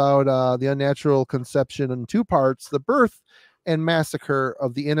talking about, the unnatural conception in 2 parts, the birth and massacre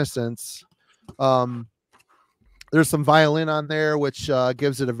of the innocents. There's some violin on there, which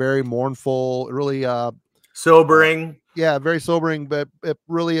gives it a very mournful, really sobering. Yeah, very sobering, but it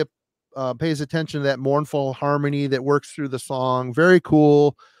really pays attention to that mournful harmony that works through the song. Very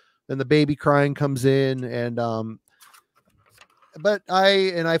cool. And the baby crying comes in, and but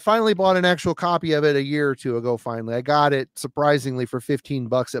I finally bought an actual copy of it a year or 2 ago. Finally, I got it surprisingly for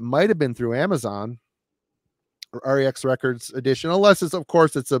 $15. It might have been through Amazon or REX Records edition, unless it's, of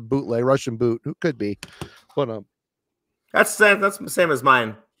course, it's a bootleg Russian boot. Who could be? But that's the same as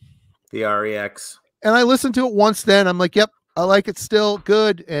mine, the REX. And I listened to it once. Then I'm like, yep, I like it still.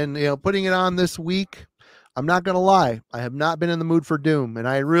 Good. And putting it on this week, I'm not gonna lie, I have not been in the mood for doom, and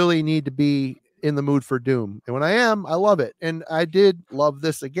I really need to be in the mood for doom. And when I am, I love it. And I did love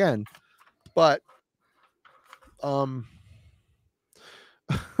this again, but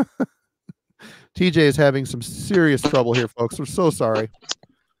TJ is having some serious trouble here, folks. We're so sorry.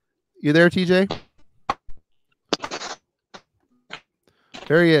 You there, TJ?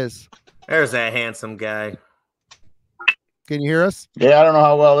 There he is. There's that handsome guy. Can you hear us? Yeah, I don't know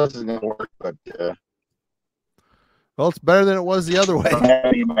how well this is going to work, but well, it's better than it was the other way. I don't have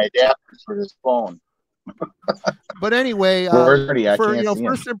any of my adapters for this phone. But anyway, for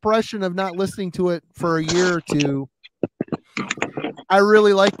first impression of not listening to it for a year or 2, I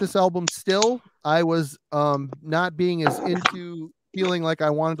really like this album still. I was not being as into feeling like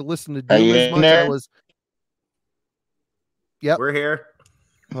I wanted to listen to doom as much. I was. Yep, we're here.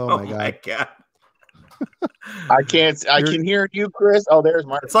 Oh my god. I can hear you, Chris. Oh, there's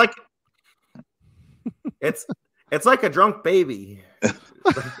my. It's like a drunk baby.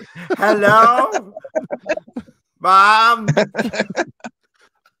 Hello, Mom.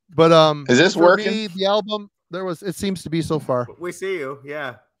 But is this working? Me, the album, it seems to be so far. We see you.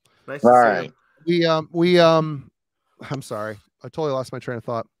 Yeah. Nice to see you. I'm sorry. I totally lost my train of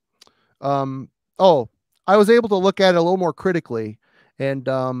thought. Oh, I was able to look at it a little more critically, and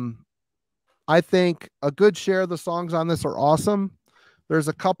I think a good share of the songs on this are awesome. There's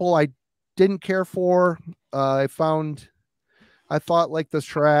a couple I didn't care for. I thought like this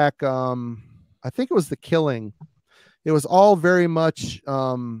track, I think it was The Killing. It was all very much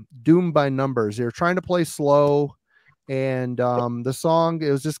doomed by numbers. They were trying to play slow, and the song,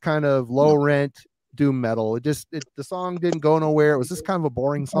 it was just kind of low rent doom metal. The song didn't go nowhere. It was just kind of a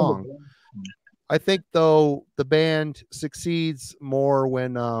boring song. I think though the band succeeds more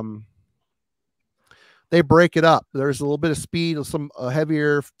when they break it up. There's a little bit of speed, some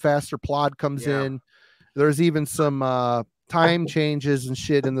heavier, faster plot comes in. There's even some time changes and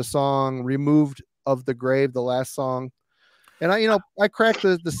shit in the song. Removed of the Grave, the last song. And I cracked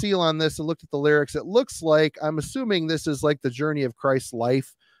the seal on this and looked at the lyrics. It looks like, I'm assuming this is like the journey of Christ's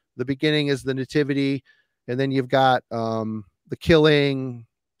life. The beginning is the nativity, and then you've got the killing,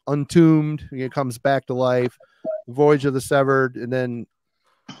 entombed, it comes back to life, voyage of the severed, and then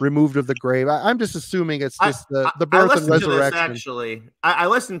removed of the grave. I'm just assuming it's just the birth and resurrection. Actually,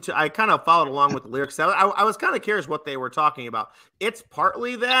 I kind of followed along with the lyrics. I was kind of curious what they were talking about. It's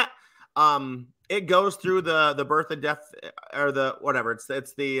partly that it goes through the birth and death, or the whatever.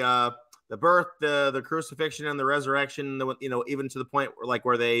 It's the birth, the crucifixion, and the resurrection. Even to the point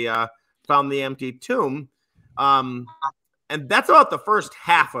where they found the empty tomb. And that's about the first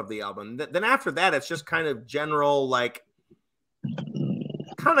half of the album. Then after that, it's just kind of general, like,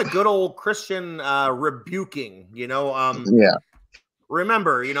 kind of good old Christian rebuking, Yeah.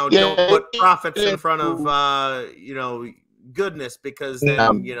 Remember, don't put prophets in front of, goodness, because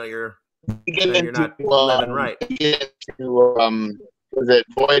then, you're not living right. Was it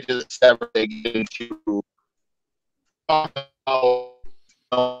Voyage of the Severed? They get into the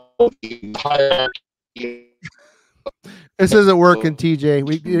hierarchy. This isn't working,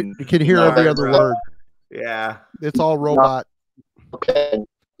 TJ. You can hear every other word. Yeah. It's all robot. Okay.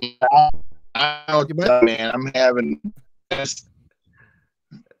 Man, I'm having this.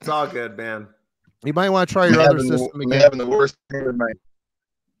 It's all good, man. You might want to try your other system again. I'm having the worst thing in my...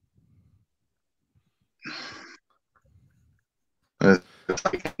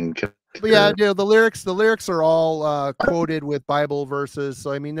 But yeah, the lyrics are all quoted with Bible verses.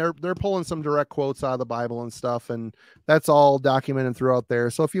 So I mean, they're pulling some direct quotes out of the Bible and stuff, and that's all documented throughout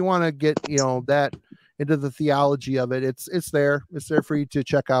there. So if you want to get that into the theology of it, it's there. It's there for you to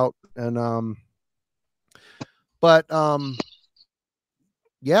check out. And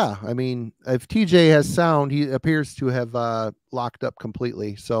yeah, I mean, if TJ has sound, he appears to have locked up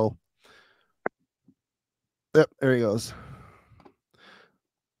completely. So yep, there he goes.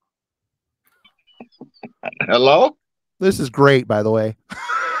 Hello? This is great, by the way.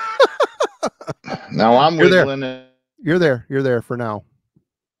 Now I'm wiggling. You're there. You're there for now.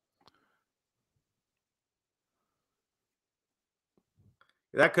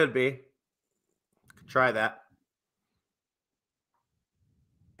 That could be. Try that.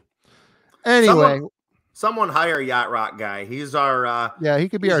 Anyway. Someone hire Yacht Rock guy. He's our he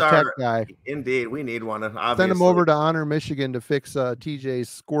could be our tech guy. Indeed, we need one. Obviously. Send him over to Honor, Michigan to fix TJ's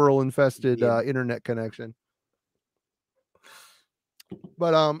squirrel-infested internet connection.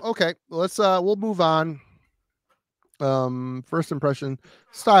 But okay, let's we'll move on. First impression,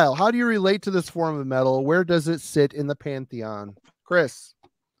 style. How do you relate to this form of metal? Where does it sit in the pantheon, Chris?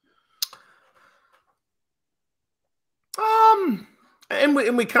 And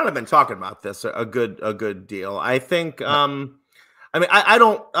we kind of been talking about this a good deal. I think I mean I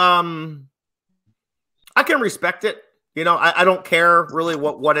don't I can respect it. I don't care really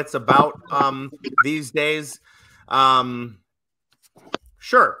what it's about these days.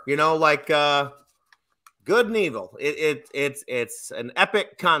 Sure, like good and evil. It's an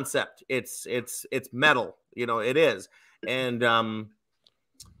epic concept. It's metal. It is. And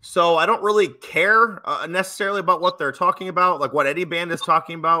so I don't really care necessarily about what they're talking about, like what any band is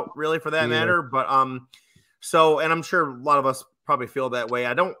talking about, really, for that matter. But and I'm sure a lot of us probably feel that way.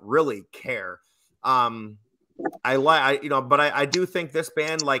 I don't really care. But I do think this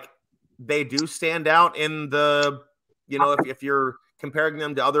band, like, they do stand out in the, if you're comparing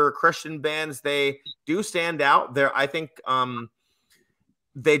them to other Christian bands, they do stand out there. I think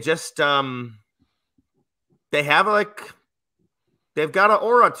they just they have they've got an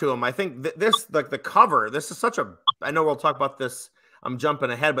aura to them. I think this, like the cover, this is such a, I know we'll talk about this. I'm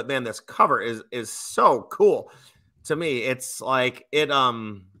jumping ahead, but man, this cover is so cool to me. It's like it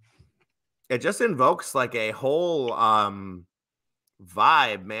just invokes like a whole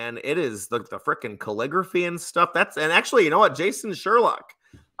vibe, man. It is the freaking calligraphy and stuff. And actually, you know what? Jayson Sherlock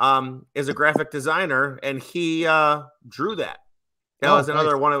is a graphic designer, and he drew that. That was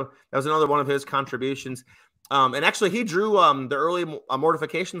another one of his contributions. And actually, he drew the early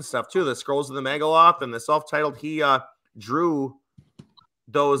Mortification stuff too. The Scrolls of the Megaloth and the self-titled. He drew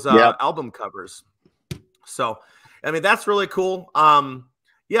those album covers. So, I mean, that's really cool.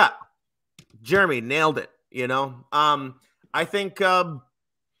 Yeah, Jeremy nailed it. You know, I think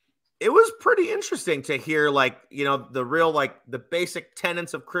it was pretty interesting to hear, like, you know, the real, like, the basic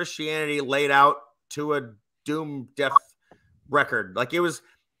tenets of Christianity laid out to a doom death record. Like,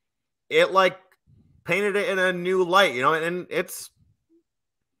 it like painted it in a new light, you know, and it's,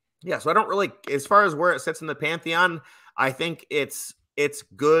 yeah. So I don't really, as far as where it sits in the pantheon, I think it's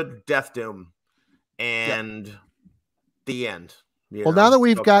good death doom, and the end. Well, now that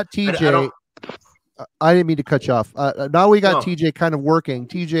we've got TJ, I didn't mean to cut you off. Now we got TJ kind of working.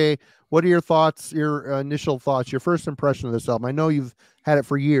 TJ, what are your thoughts, your initial thoughts, your first impression of this album? I know you've had it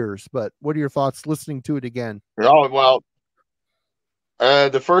for years, but what are your thoughts listening to it again? Oh, well,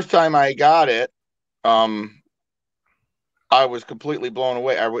 the first time I got it, I was completely blown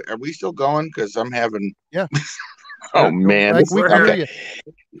away. Are we still going? Because I'm having... Yeah. Oh, man. Like, we can hear you.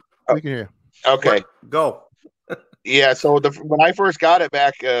 We can hear you. Okay. Go. Yeah, so when I first got it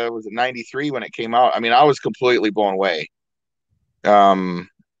back, was it 93 when it came out? I mean, I was completely blown away.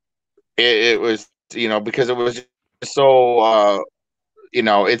 It was, you know, because it was so, you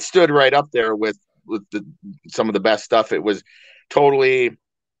know, it stood right up there with some of the best stuff. It was totally,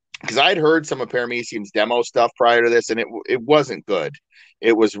 because I'd heard some of Paramaecium's demo stuff prior to this, and it wasn't good.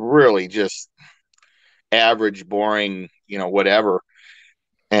 It was really just average, boring, you know, whatever.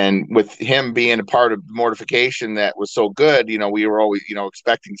 And with him being a part of Mortification that was so good, you know, we were always, you know,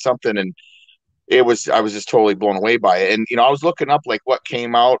 expecting something, and I was just totally blown away by it. And, you know, I was looking up like what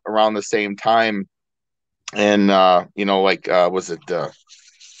came out around the same time. And, you know, like, was it The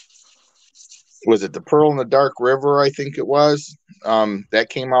Pearl in the Dark River? I think it was, that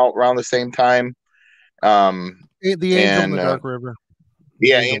came out around the same time. The Angel in the Dark River.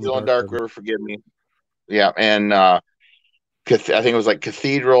 Yeah. Angel in the Dark River. Forgive me. Yeah. And, I think it was like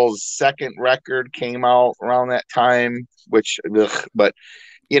Cathedral's second record came out around that time, which, but,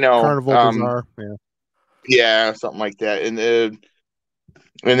 you know, Carnival Bazaar, yeah, something like that. And in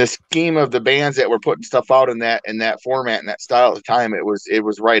the scheme of the bands that were putting stuff out in that format and that style at the time, it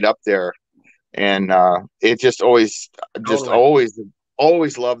was right up there. And it just always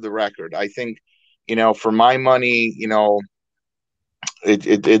loved the record. I think, you know, for my money, you know, they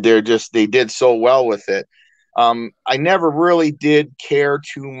did so well with it. I never really did care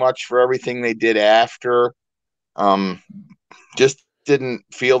too much for everything they did after. Just didn't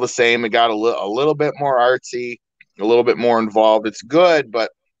feel the same. It got a little bit more artsy, a little bit more involved. It's good,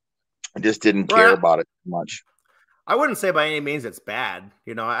 but I just didn't care about it too much. I wouldn't say by any means it's bad.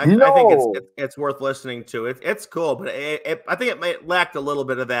 You know, I think it's worth listening to. It's cool, but I think it lacked a little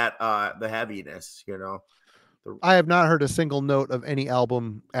bit of that the heaviness. You know, I have not heard a single note of any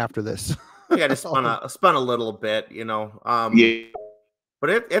album after this. Yeah, just spun a little bit, you know. Yeah.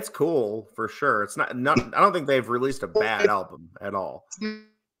 But it's cool for sure. It's not. I don't think they've released a bad album at all.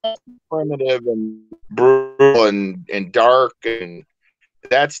 Primitive and brutal and dark, and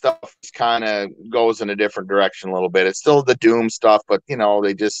that stuff kind of goes in a different direction a little bit. It's still the doom stuff, but you know,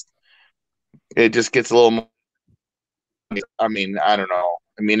 it just gets a little more. I mean, I don't know.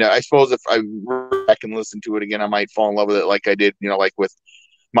 I mean, I suppose if I can listen to it again, I might fall in love with it like I did, you know, like with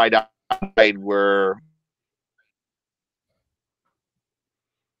My Died, where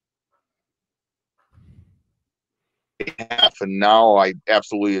and now I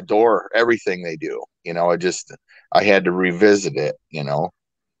absolutely adore everything they do. You know, I had to revisit it, you know.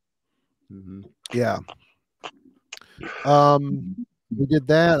 Mm-hmm. Yeah. We did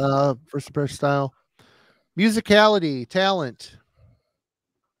that first impression style, musicality, talent.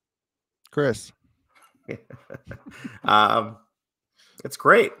 Chris. It's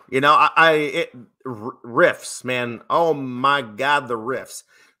great. You know, riffs, man. Oh my God, the riffs.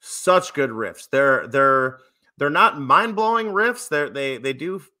 Such good riffs. They're not mind-blowing riffs. They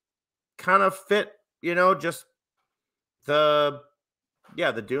do kind of fit, you know, just the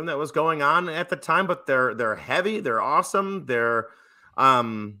doom that was going on at the time, but they're heavy, they're awesome. They're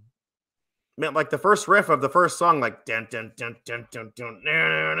man, like the first riff of the first song, like dun, dun, dun, dun, dun, dun,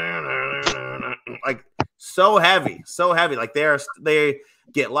 like so heavy. Like they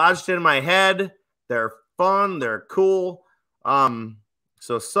get lodged in my head. They're fun, they're cool.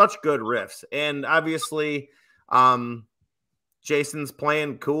 So such good riffs. And obviously Jayson's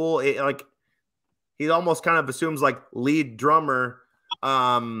playing cool. Like he almost kind of assumes like lead drummer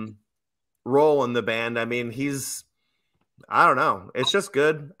role in the band. I mean, I don't know. It's just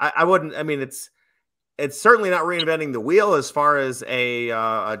good. I wouldn't, I mean, it's certainly not reinventing the wheel as far as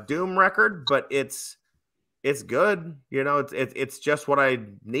a Doom record, but it's good. You know, it's just what I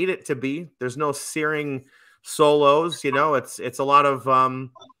need it to be. There's no searing solos. You know, it's a lot of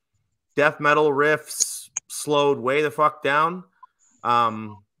death metal riffs slowed way the fuck down.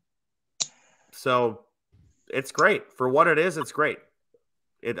 So it's great for what it is. It's great.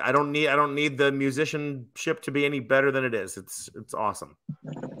 I don't need the musicianship to be any better than it is. It's awesome.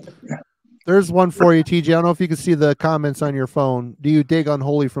 There's one for you, TJ. I don't know if you can see the comments on your phone. Do you dig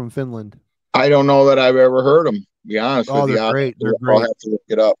Unholy from Finland? I don't know that I've ever heard them. To be honest with you, they're great. They're great. I'll have to look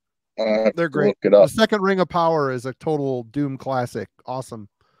it up. They're great. The Second Ring of Power is a total Doom classic. Awesome.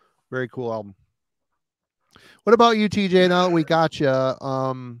 Very cool album. What about you, TJ? Now that we got you,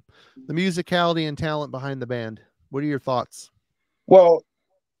 the musicality and talent behind the band. What are your thoughts? Well,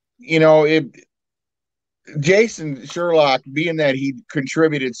 you know, Jayson Sherlock, being that he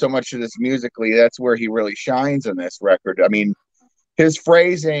contributed so much to this musically, that's where he really shines in this record. I mean, his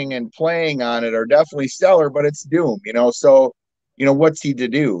phrasing and playing on it are definitely stellar, but it's Doom, you know, so, you know, what's he to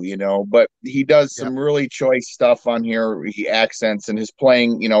do, you know, but he does some really choice stuff on here. He accents and his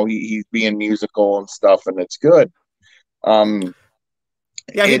playing, you know, he's being musical and stuff, and it's good.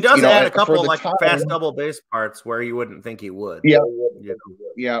 Yeah, he does add a couple like fast double bass parts where you wouldn't think he would. Yeah.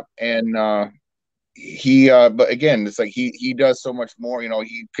 Yeah. And but again, it's like he does so much more, you know,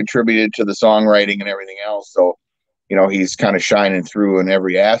 he contributed to the songwriting and everything else. So, you know, he's kind of shining through in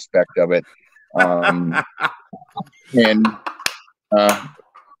every aspect of it. And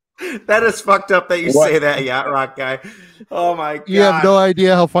that is fucked up that you say that, Yacht Rock guy. Oh my god. You have no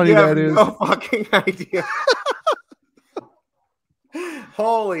idea how funny that is. No fucking idea.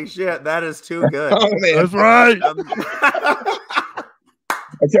 Holy shit, that is too good. Oh, man. That's right. I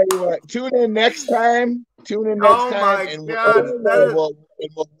tell you what, tune in next time. And we'll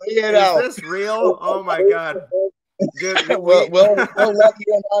lay it out. Is this real? Oh my god. Dude, we'll let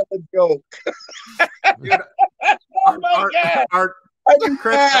you in on the joke. Dude, oh my god. I'm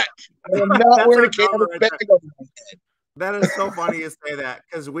back. I'm not wearing a camera bag on my head. That is so funny you say that,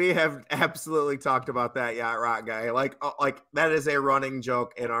 because we have absolutely talked about that Yacht Rock guy. Like that is a running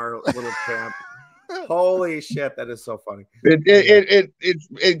joke in our little camp. Holy shit, that is so funny.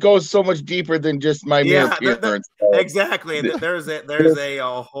 It goes so much deeper than just my mere appearance. Exactly. There's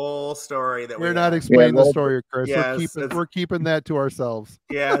a whole story that we're not explaining the story, Chris. Yes, we're keeping that to ourselves.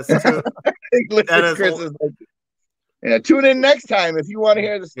 Yes. Tune in next time if you want to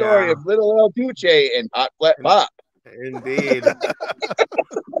hear the story of Little El Duce and Hot Flat Pop. Indeed.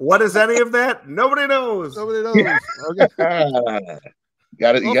 What is any of that? Nobody knows. Okay. You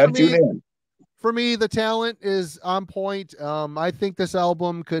got to tune in. For me, the talent is on point. I think this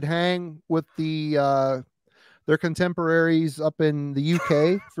album could hang with their contemporaries up in the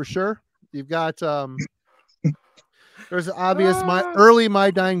UK for sure. You've got there's obvious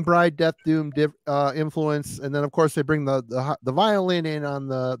My Dying Bride Death Doom influence, and then of course they bring the violin in on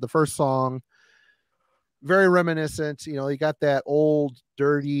the first song. Very reminiscent, you know. You got that old,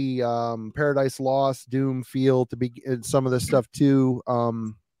 dirty Paradise Lost Doom feel to be in some of this stuff too.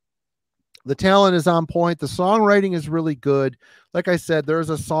 The talent is on point. The songwriting is really good. Like I said,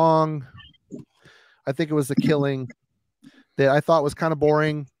 there's a song, I think it was The Killing, that I thought was kind of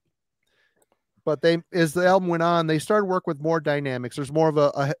boring. But as the album went on, they started work with more dynamics. There's more of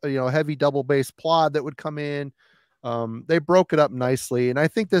a heavy double bass plod that would come in. They broke it up nicely, and I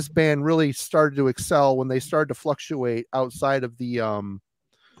think this band really started to excel when they started to fluctuate outside of the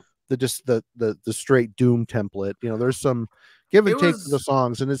straight Doom template. You know, there's some give and take to the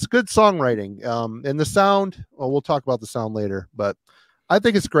songs, and it's good songwriting. And the sound, well, we'll talk about the sound later, but I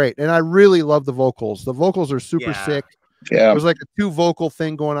think it's great, and I really love the vocals. The vocals are super sick. Yeah, there's like a 2 vocal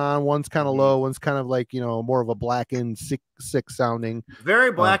thing going on. One's kind of low, one's kind of like, you know, more of a blackened, sick sounding.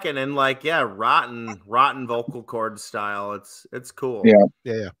 Very blackened and like rotten vocal cord style. It's cool.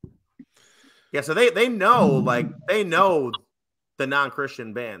 Yeah. So they know the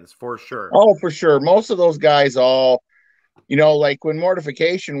non-Christian bands for sure. Oh, for sure. Most of those guys all, you know, like when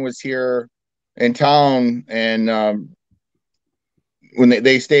Mortification was here in town, and when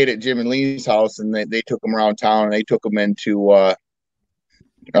they stayed at Jim and Lee's house, and they took them around town, and they took them into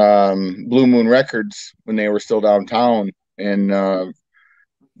Blue Moon Records when they were still downtown, and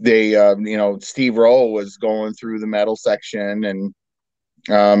they Steve Rowe was going through the metal section, and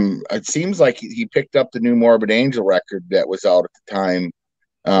it seems like he picked up the new Morbid Angel record that was out at the time.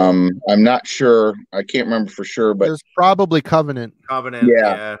 I'm not sure, I can't remember for sure, but it's probably Covenant.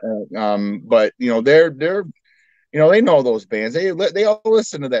 Yeah. But you know, they're you know, they know those bands. They all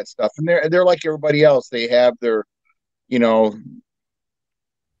listen to that stuff, and they're like everybody else. They have their, you know,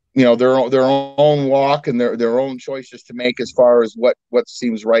 you know, their own walk and their own choices to make as far as what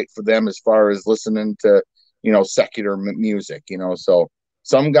seems right for them as far as listening to, you know, secular music, you know. So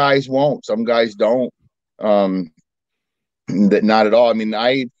some guys won't, some guys don't, that not at all. I mean,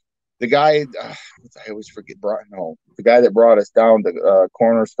 the guy I always forget the guy that brought us down to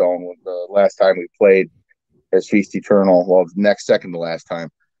Cornerstone the last time we played as Feast Eternal, well, second to last time.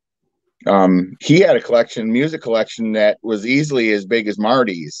 He had a music collection that was easily as big as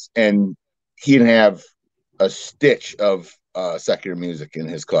Marty's, and he didn't have a stitch of secular music in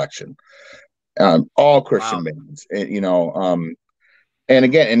his collection. All Christian bands, you know. And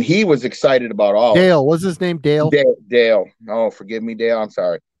again, and he was excited about all. Dale, what's his name? Dale. Dale. Oh, forgive me, Dale. I'm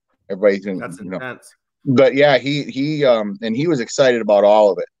sorry. Everybody's gonna, that's intense. But yeah, he and he was excited about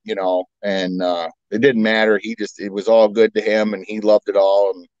all of it, you know, and it didn't matter. It was all good to him, and he loved it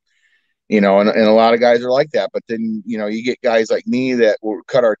all. And you know, and a lot of guys are like that. But then, you know, you get guys like me that will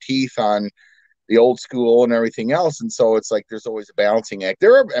cut our teeth on the old school and everything else. And so it's like there's always a balancing act.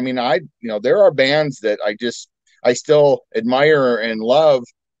 There are bands that I still admire and love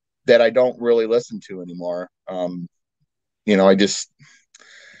that I don't really listen to anymore. You know,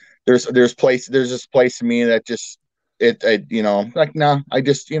 there's this place in me that just you know, like, no, I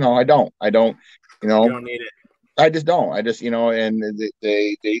just, you know, I don't, you know, you don't need it. I just don't. I just, you know, and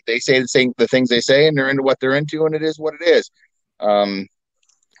they say the things they say, and they're into what they're into, and it is what it is.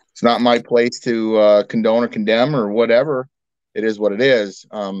 It's not my place to condone or condemn or whatever. It is what it is.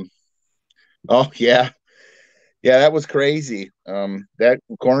 Oh yeah, that was crazy. That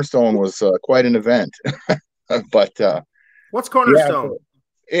Cornerstone was quite an event. But what's Cornerstone?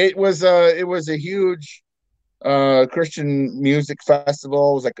 Yeah, it was a huge Christian music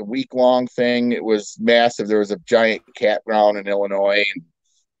festival. It was like a week-long thing. It was massive. There was a giant campground in Illinois, and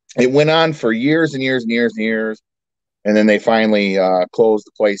it went on for years and years and years and years. And then they finally closed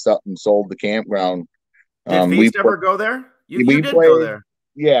the place up and sold the campground. Did Feast ever go there? You did go there.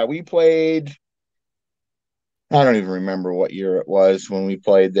 Yeah, we played. I don't even remember what year it was when we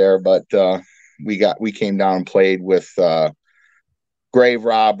played there, but we came down and played with Grave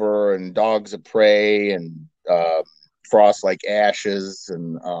Robber and Dogs of Prey and Frost Like Ashes,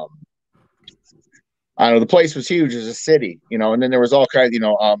 and I don't know, the place was huge as a city, you know. And then there was all kinds, you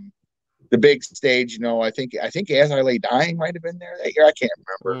know, the big stage, you know. I think As I Lay Dying might have been there that year. I can't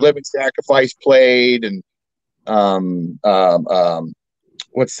remember. Living Sacrifice played, and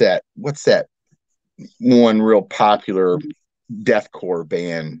what's that one real popular deathcore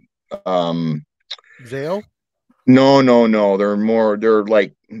band? Zale? No. They're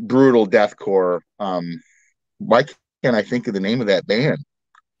like brutal deathcore. Why can't I think of the name of that band?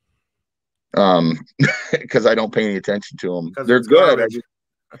 Because I don't pay any attention to them. They're good.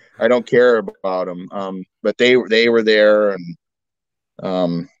 I don't care about them. But they were there, and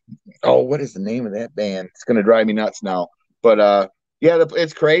what is the name of that band? It's gonna drive me nuts now. But yeah,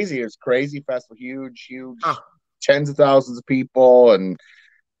 it's crazy. It's crazy festival, huge, tens of thousands of people, and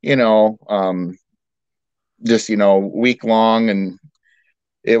you know, just, you know, week long, and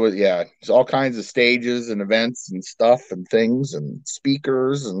it was, yeah, it's all kinds of stages and events and stuff and things and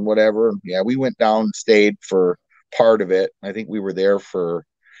speakers and whatever. Yeah, we went down and stayed for part of it. I think we were there for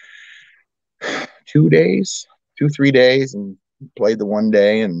 3 days, and played the one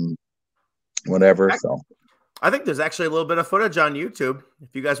day and whatever. So I think there's actually a little bit of footage on YouTube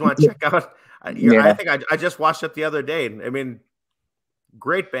if you guys want to check out. I think I just watched it the other day. I mean,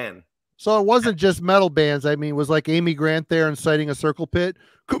 great band. So it wasn't just metal bands. I mean, was like Amy Grant there inciting a circle pit?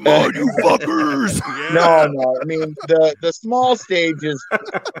 Come on, you fuckers! Yeah. No. I mean, the small stages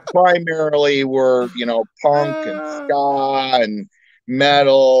primarily were, you know, punk and ska and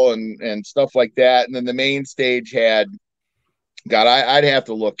metal and stuff like that. And then the main stage had, God, I'd have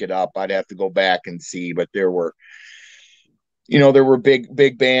to look it up. I'd have to go back and see. But there were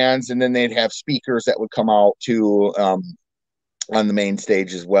big bands, and then they'd have speakers that would come out too. On the main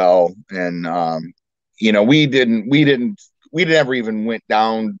stage as well. And you know, we never even went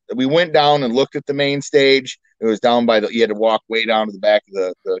down. We went down and looked at the main stage. It was down by you had to walk way down to the back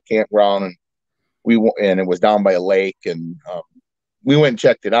of the campground, and it was down by a lake, and we went and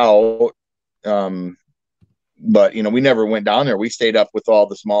checked it out. But you know, we never went down there. We stayed up with all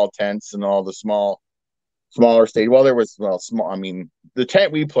the small tents and all the smaller stage. Well, there was small. I mean, the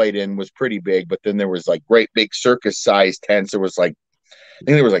tent we played in was pretty big, but then there was like great big circus-sized tents. There was like, I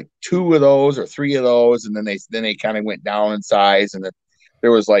think there was like 2 of those or 3 of those, and then they kind of went down in size, and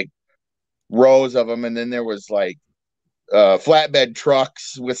there was like rows of them, and then there was like flatbed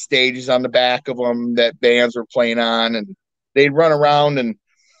trucks with stages on the back of them that bands were playing on, and they'd run around and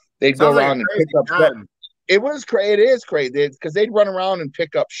they'd go around and pick up stuff. It was crazy. It is crazy because they'd run around and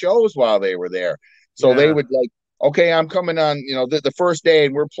pick up shows while they were there. So they would like, okay, I'm coming on, you know, the first day,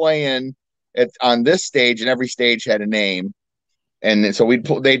 and we're playing on this stage, and every stage had a name. And so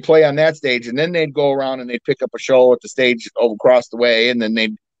they'd play on that stage, and then they'd go around and they'd pick up a show at the stage across the way, and then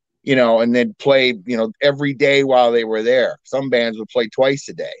they'd, you know, and they'd play, you know, every day while they were there. Some bands would play twice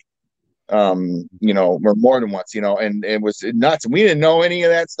a day, you know, or more than once, you know, and it was nuts. And we didn't know any of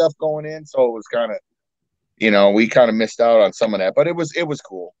that stuff going in, so it was kind of, you know, we kind of missed out on some of that, but it was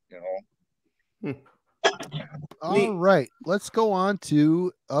cool, you know. All right, let's go on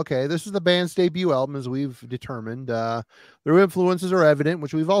to, okay, this is the band's debut album, as we've determined. Their influences are evident,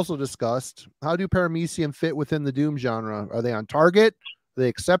 which we've also discussed. How do Paramaecium fit within the doom genre? Are they on target? Are they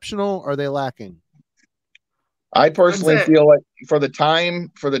exceptional? Are they lacking? I personally feel like for the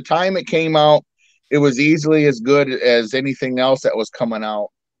time it came out, it was easily as good as anything else that was coming out.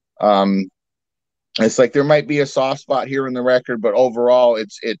 It's like there might be a soft spot here in the record, but overall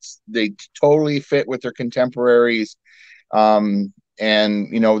they totally fit with their contemporaries. And,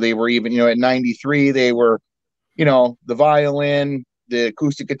 you know, they were even, you know, at 93, they were, you know, the violin, the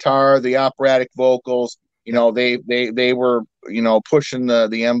acoustic guitar, the operatic vocals, you know, they were, you know, pushing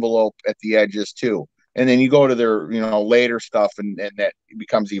the envelope at the edges too. And then you go to their, you know, later stuff, and that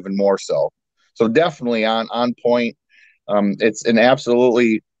becomes even more so. So definitely on point. It's an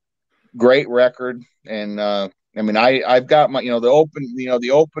absolutely great record. And I mean, I've got my, you know,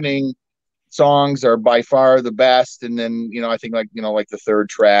 the opening songs are by far the best, and then, you know, I think, like, you know, like the third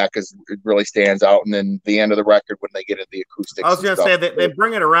track it really stands out, and then the end of the record when they get into the acoustics. I was gonna say that they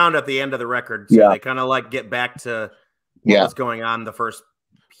bring it around at the end of the record, so they kind of like get back to what was going on the first.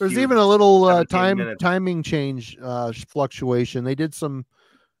 There's even a little timing change fluctuation. They did some.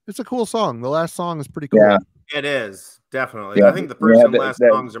 It's a cool song. The last song is pretty cool. Yeah, it is. Definitely. I think the first and last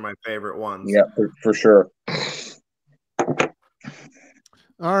songs are my favorite ones. Yeah, for sure.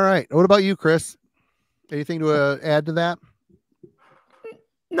 All right. What about you, Chris? Anything to add to that?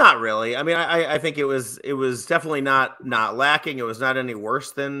 Not really. I mean, I think it was definitely not lacking. It was not any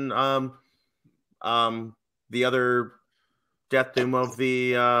worse than the other death doom of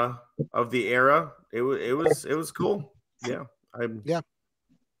the era. It was cool. Yeah. Yeah.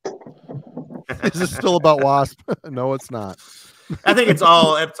 Is this still about Wasp? No, it's not. I think it's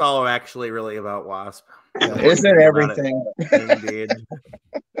all actually really about Wasp. Yeah. Isn't everything? Indeed.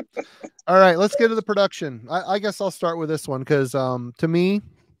 All right, let's get to the production. I guess I'll start with this one because to me,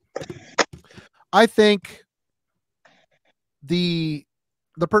 I think the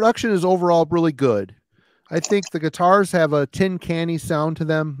production is overall really good. I think the guitars have a tin canny sound to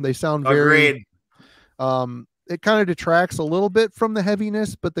them. They sound very it kind of detracts a little bit from the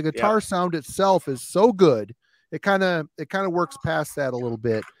heaviness, but the guitar sound itself is so good. It kind of works past that a little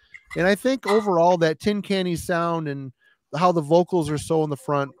bit. And I think overall that tin canny sound and how the vocals are so in the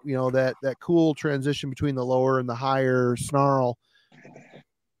front, you know, that cool transition between the lower and the higher snarl.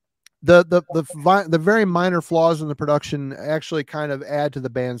 The very minor flaws in the production actually kind of add to the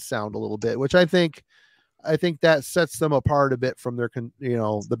band's sound a little bit, which I think that sets them apart a bit from their, you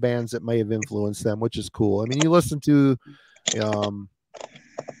know, the bands that may have influenced them, which is cool. I mean, you listen to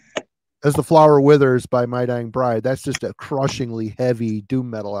As the Flower Withers by My Dying Bride. That's just a crushingly heavy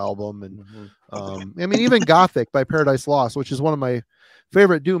doom metal album. And I mean, even Gothic by Paradise Lost, which is one of my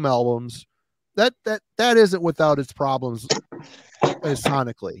favorite doom albums, that isn't without its problems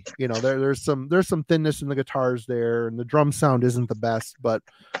sonically. You know, there's some thinness in the guitars there, and the drum sound isn't the best, but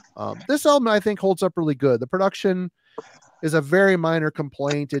this album I think holds up really good. The production is a very minor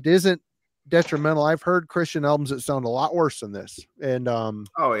complaint. It isn't detrimental. I've heard Christian albums that sound a lot worse than this. And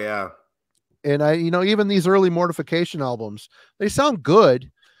oh yeah. And I, you know, even these early Mortification albums, they sound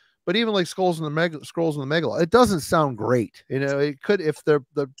good, but even like Scrolls in the Megala, it doesn't sound great. You know, it could, if the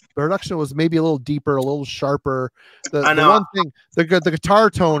production was maybe a little deeper, a little sharper. The one thing, the guitar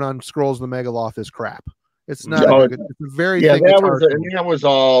tone on Scrolls in the Megaloth is crap. It's not. It's a very thick guitar tone. That was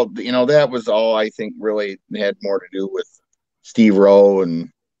all. You know, that was all. I think really had more to do with Steve Rowe and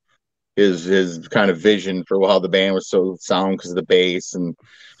his kind of vision for how the band was so sound because of the bass. And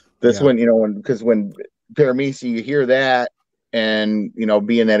this one, you know, when Paramaecium, you hear that, and you know,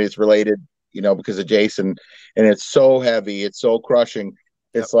 being that it's related, you know, because of Jayson, and it's so heavy, it's so crushing.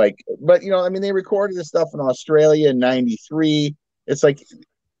 It's like, but you know, I mean, they recorded this stuff in Australia in '93. It's like,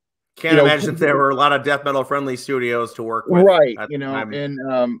 can't imagine there were a lot of death metal friendly studios to work with, right? You know,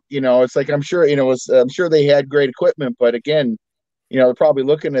 and you know, it's like I'm sure they had great equipment, but again, they're probably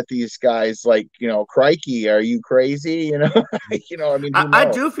looking at these guys like, crikey, are you crazy? I mean, who knows?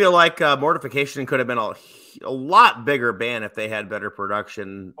 I do feel like Mortification could have been a lot bigger band if they had better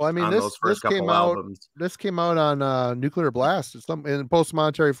production. Well, I mean, on those first couple albums. This came out on Nuclear Blast. And Post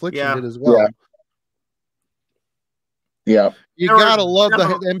Monetary Affliction did as Yeah. well. Yeah. You gotta love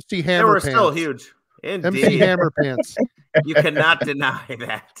the MC Hammer They were pants. still huge. Indeed. MC Hammer pants. You cannot deny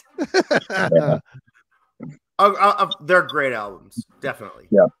that. Yeah. They're great albums, definitely.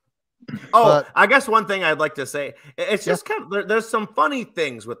 Yeah. Oh, I guess one thing I'd like to say, it's just kind of there's some funny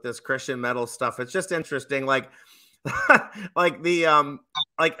things with this Christian metal stuff. It's just interesting, like the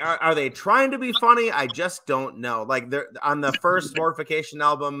are they trying to be funny? I just don't know. Like they're on the first Mortification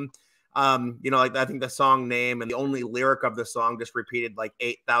album. Like I think the song name and the only lyric of the song just repeated like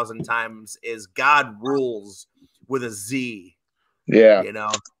 8,000 times is "God rules" with a Z. Yeah,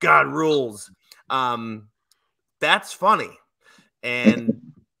 God rules. That's funny,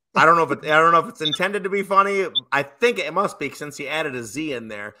 and I don't know if it's intended to be funny. I think it must be since he added a Z in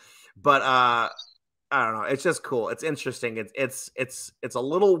there, but I don't know. It's just cool. It's interesting. It's a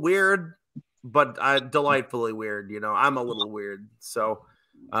little weird, but delightfully weird. I'm a little weird, so.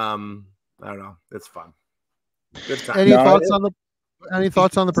 I don't know. It's fun. Good time. Any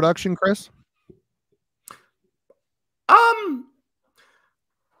thoughts on the production, Chris?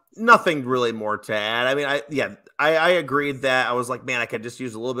 Nothing really more to add. I mean, I agreed that I was like, man, I could just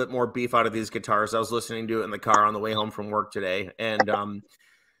use a little bit more beef out of these guitars. I was listening to it in the car on the way home from work today, and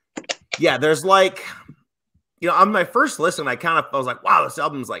there's like, on my first listen, I was like, wow, this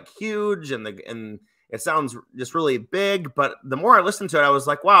album's like huge, and it sounds just really big, but the more I listened to it, I was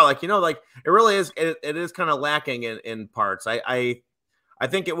like, wow, like, it really is, it is kind of lacking in parts. I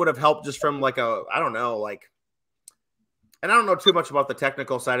think it would have helped just from like I don't know, like, and I don't know too much about the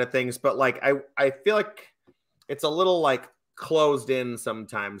technical side of things, but like, I feel like it's a little like closed in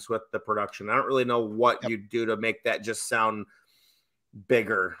sometimes with the production. I don't really know what you do to make that just sound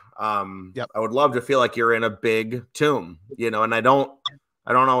bigger. I would love to feel like you're in a big tomb, and I don't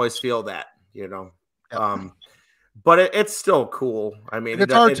always feel that, but it's still cool. I mean, the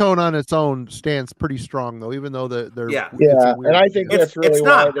guitar tone on its own stands pretty strong, though, even though they're and I think that's really it's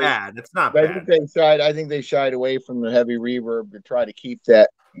not bad. It's not bad. I think they shied away from the heavy reverb to try to keep that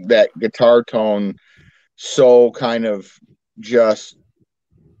guitar tone so kind of just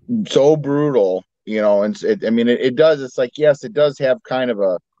so brutal, and it does. It's like, yes, it does have kind of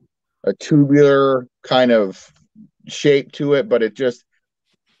a tubular kind of shape to it, but it just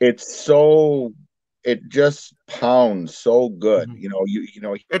pounds so good.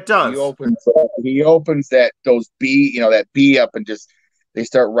 It does. He opens those B, that B up, and just they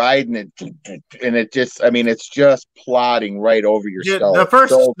start riding it, and it just, it's just plodding right over your skull.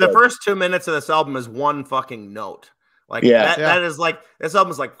 The first 2 minutes of this album is one fucking note. Like that is like, this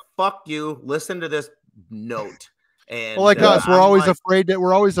album is like, fuck you, listen to this note. And well, like us, we're always afraid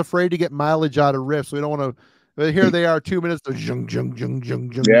to get mileage out of riffs. We don't want to. But here they are, 2 minutes of jung jung jung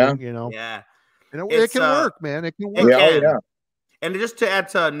jung jung. Yeah. It can work, man. It can work. Yeah. And just to add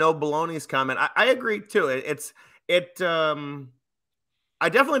to No Baloney's comment, I agree too. I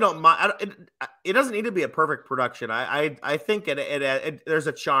definitely don't mind. It doesn't need to be a perfect production. I think it there's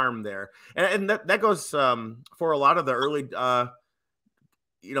a charm there, and that goes for a lot of the early 80s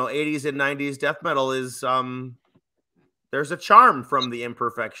and 90s death metal is there's a charm from the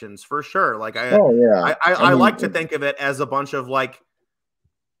imperfections for sure. Like I like to think of it as a bunch of like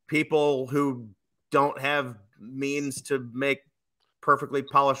people who don't have means to make perfectly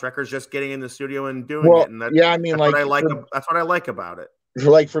polished records, just getting in the studio and doing it. And that's what I like about it.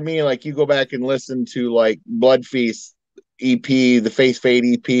 Like for me, like you go back and listen to like Blood Feast EP, the Face Fade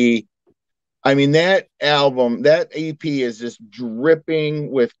EP. That album, that EP is just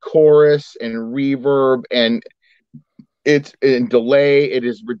dripping with chorus and reverb, and it's in delay. It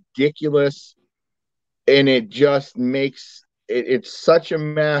is ridiculous, and it just makes it's such a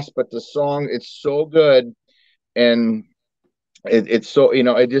mess. But the song, it's so good, and it's so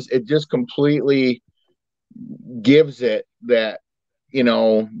it just completely gives it that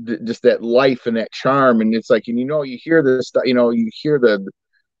just that life and that charm. And it's like, and you hear this stuff, you hear the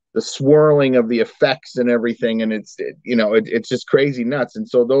swirling of the effects and everything, and it's just crazy nuts. And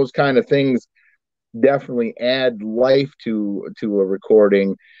so those kind of things definitely add life to a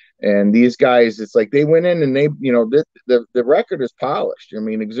recording. And these guys, it's like they went in and they the record is polished.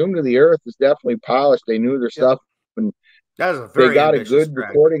 Exhumed to the Earth is definitely polished. They knew their stuff, and they got a good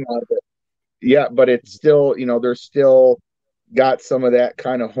recording out of it. Yeah, but it's still, they're still got some of that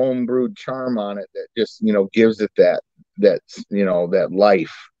kind of homebrewed charm on it that just gives it that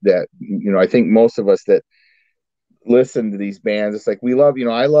life that I think most of us that listen to these bands. It's like we love,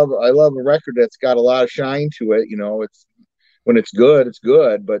 I love a record that's got a lot of shine to it. It's when it's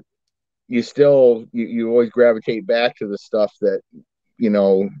good, but you still you always gravitate back to the stuff that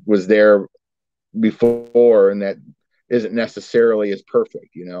was there before, and that isn't necessarily as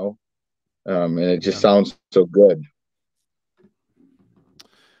perfect, and it just sounds so good.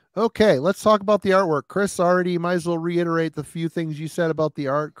 Okay, let's talk about the artwork. Chris, already might as well reiterate the few things you said about the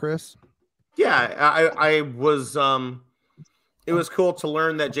art, Chris. Yeah, I was it was cool to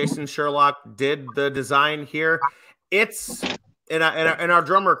learn that Jayson Sherlock did the design here. It's and our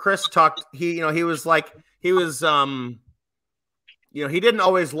drummer Chris talked, he was he didn't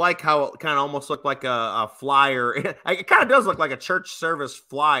always like how it kind of almost looked like a flyer. It kind of does look like a church service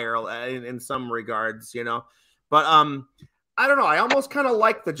flyer in some regards, but I don't know. I almost kind of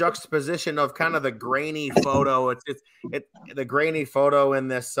like the juxtaposition of kind of the grainy photo. It's the grainy photo in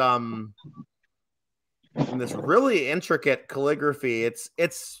this really intricate calligraphy. It's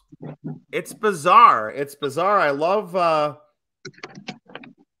bizarre. It's bizarre. I love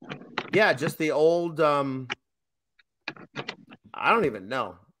just the old I don't even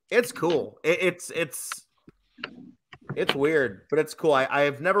know. It's cool. It's weird, but it's cool. I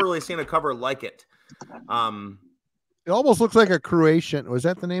have never really seen a cover like it. It almost looks like a Croatian. Was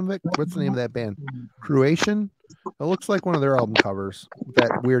that the name of it? What's the name of that band? Croatian? It looks like one of their album covers with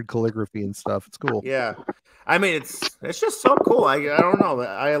that weird calligraphy and stuff. It's cool. Yeah. I mean, it's just so cool. I don't know.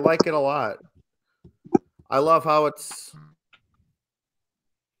 I like it a lot. I love how it's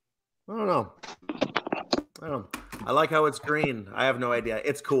I don't know. I like how it's green. I have no idea.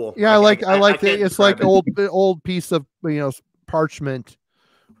 It's cool. Yeah, I like it. It's like old piece of parchment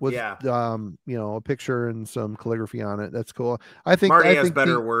with a picture and some calligraphy on it. That's cool. I think Marty has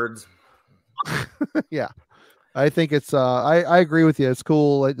better words. Yeah. I think it's I agree with you. It's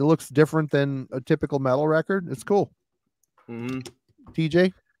cool. It looks different than a typical metal record. It's cool.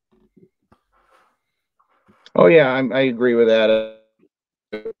 TJ? Oh yeah, I agree with that.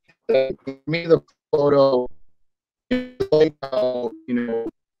 For me, the photo, like how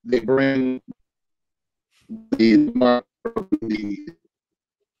they bring the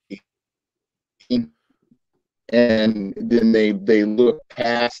and then they look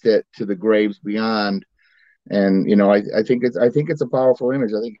past it to the graves beyond, and I think it's a powerful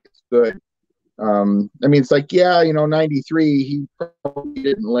image. I think it's good. I mean, it's like 93. He probably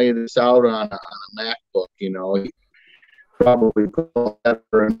didn't lay this out on a MacBook. He probably put all that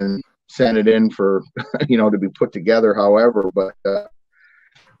and sent it in for to be put together. However, but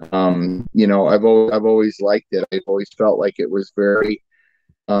I've always liked it. I've always felt like it was very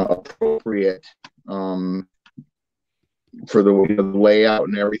appropriate for the layout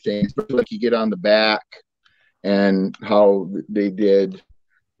and everything, especially like you get on the back and how they did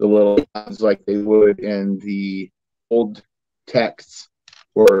the little lines like they would in the old texts,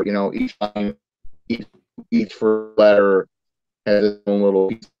 where each line, each first letter has its own little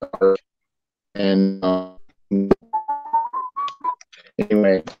piece of art. And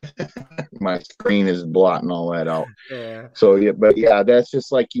anyway, my screen is blotting all that out. Yeah. So that's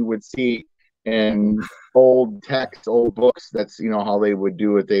just like you would see in old text, old books. That's how they would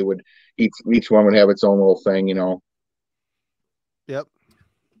do it. They would each one would have its own little thing. Yep.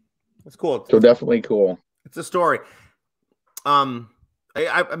 It's cool. So definitely cool. It's a story. I mean,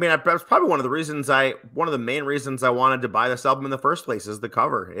 that's probably one of the main reasons I wanted to buy this album in the first place is the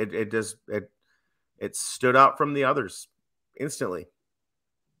cover. It stood out from the others instantly.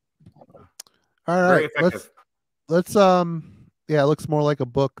 All right, let's it looks more like a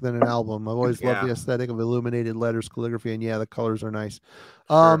book than an album. I've always loved the aesthetic of illuminated letters, calligraphy, and the colors are nice.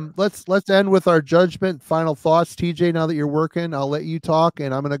 Sure. Let's end with our judgment, final thoughts. TJ, now that you're working, I'll let you talk,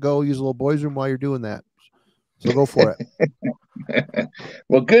 and I'm gonna go use a little boys' room while you're doing that. So go for it.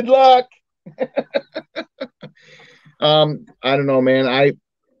 Well, good luck. I don't know, man.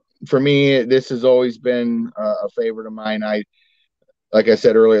 For me, this has always been a favorite of mine. Like I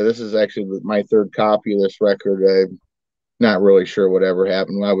said earlier, this is actually my third copy of this record. I'm not really sure whatever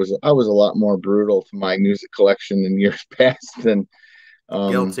happened. I was a lot more brutal to my music collection in years past. And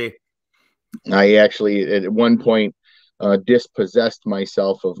guilty. I actually at one point dispossessed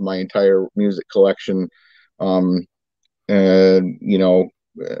myself of my entire music collection. And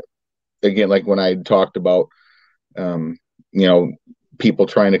again, like when I talked about people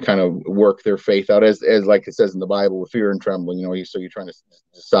trying to kind of work their faith out, as like it says in the Bible, with fear and trembling, so you're trying to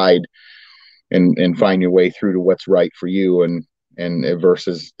decide and find your way through to what's right for you and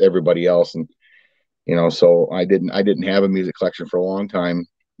versus everybody else. And so I didn't have a music collection for a long time,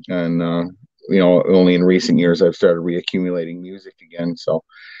 and only in recent years I've started reaccumulating music again. So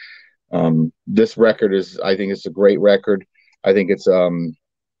This record is, I think it's a great record. I think it's a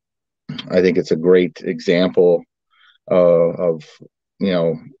great example of, you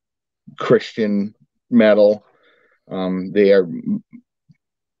know, Christian metal. They are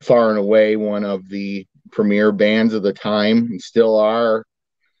far and away one of the premier bands of the time and still are.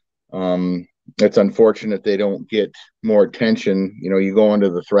 It's unfortunate they don't get more attention. You know, you go into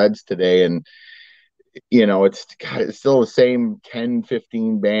the threads today and, you know, it's still the same 10,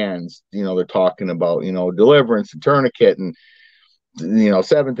 15 bands, you know, they're talking about, you know, Deliverance and Tourniquet and, you know,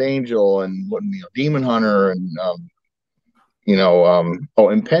 Seventh Angel and, you know, Demon Hunter and,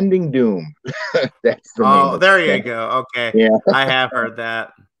 Impending Doom. That's the name. Oh, there you go. Okay. Yeah. I have heard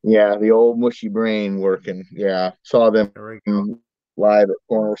that. Yeah, the old mushy brain working. Yeah, saw them live at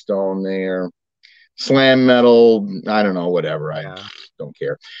Cornerstone there. Slam metal, I don't know, whatever. Yeah. I don't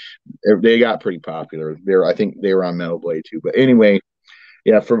care. They got pretty popular. I think they were on Metal Blade too. But anyway,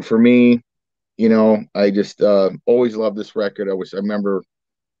 yeah, for me, you know, I just always loved this record. I remember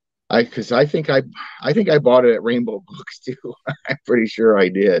I think I bought it at Rainbow Books too. I'm pretty sure I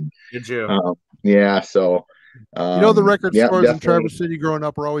did. Did you? Yeah, so you know, the record stores definitely. in Traverse City growing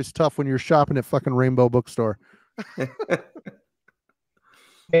up were always tough when you're shopping at fucking Rainbow Bookstore.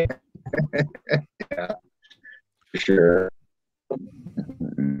 Yeah, sure.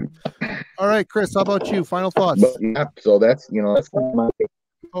 All right, Chris, how about you? Final thoughts? But, yeah, so that's, you know, that's my.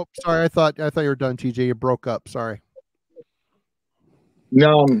 Oh, sorry, I thought you were done, TJ. You broke up. Sorry.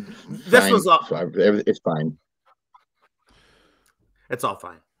 No, this was all. It's fine. It's all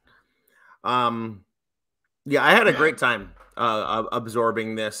fine. Yeah, I had a great time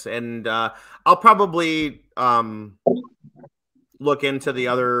absorbing this, and I'll probably look into the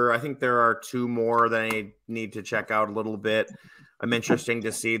other. I think there are 2 more that I need to check out a little bit. I'm interested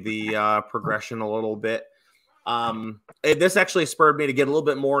to see the progression a little bit. This actually spurred me to get a little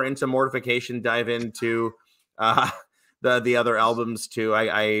bit more into Mortification, dive into the other albums too.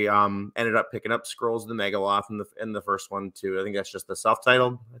 I ended up picking up Scrolls of the Megaloth in the first one too. I think that's just the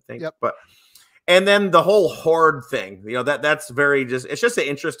self-titled, I think. Yep. But and then the whole Horde thing, you know, that's very it's just an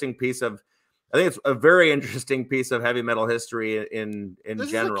interesting piece of, I think it's a very interesting piece of heavy metal history in this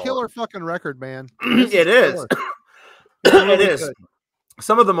general. Is a killer fucking record, man. It is. It is. Good.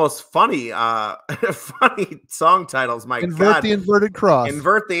 Some of the most funny song titles. My Invert the inverted cross.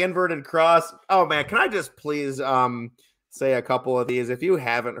 Invert the inverted cross. Oh man, can I just please say a couple of these? If you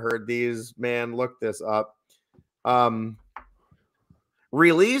haven't heard these, man, look this up.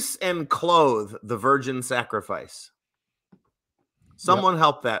 Release and clothe the virgin sacrifice. Someone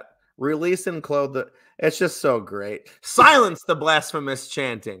help that. Release and clothe the. It's just so great. Silence the blasphemous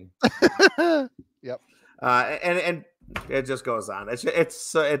chanting. Yep. And it just goes on. It's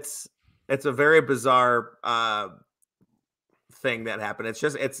a very bizarre thing that happened.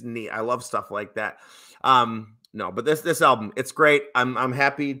 It's neat. I love stuff like that. No, but this album, it's great. I'm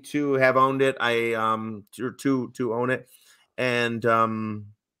happy to have owned it. I to own it, and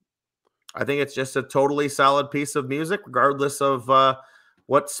I think it's just a totally solid piece of music, regardless of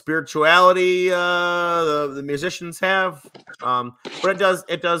what spirituality the musicians have. But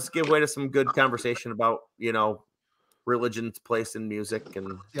it does give way to some good conversation about, you know, religion's place in music,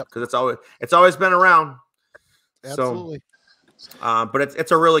 and because it's always been around. Absolutely. So, but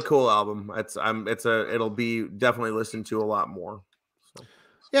it's a really cool album. It'll be definitely listened to a lot more. So.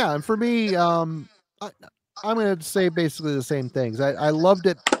 Yeah, and for me, I'm going to say basically the same things. I loved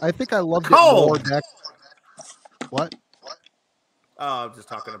it. I think I loved it more back. What? Oh, I'm just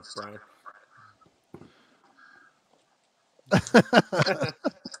talking to Brian.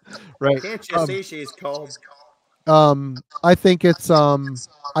 Right. Can't you see she's cold? I think it's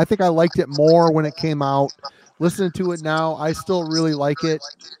I think I liked it more when it came out. Listening to it now, I still really like it.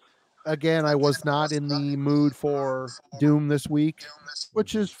 Again, I was not in the mood for Doom this week,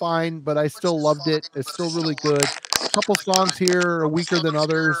 which is fine, but I still loved it. It's still really good. A couple songs here are weaker than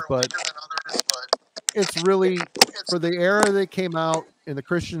others, but it's really, for the era that came out in the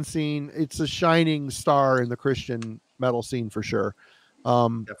Christian scene, it's a shining star in the Christian metal scene for sure.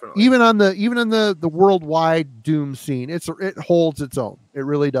 Even in the worldwide Doom scene, it holds its own. It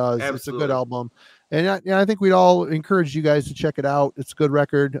really does. Absolutely. It's a good album, and I think we'd all encourage you guys to check it out. It's a good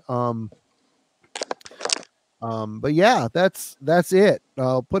record. But yeah, that's it.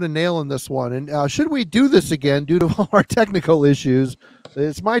 I'll put a nail in this one. And should we do this again due to all our technical issues?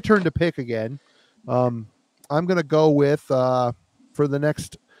 It's my turn to pick again. I'm gonna go with for the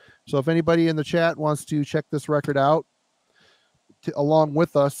next. So if anybody in the chat wants to check this record out along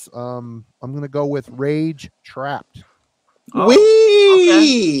with us, I'm gonna go with Rage Trapped. Oh,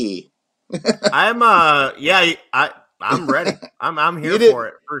 wee. Okay. I'm I'm ready. I'm here You for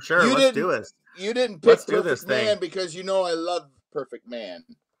it for sure. you Let's didn't- do this. You didn't pick Let's do this Perfect Man thing. because you know I love Perfect Man.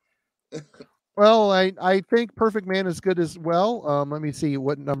 Well, I think Perfect Man is good as well. Let me see,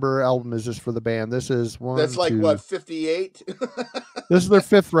 what number album is this for the band? This is That's like 2. what, 58? This is their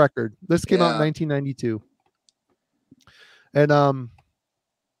 5th record. This came out in Yeah. 1992. And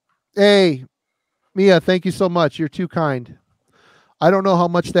hey, Mia, thank you so much. You're too kind. I don't know how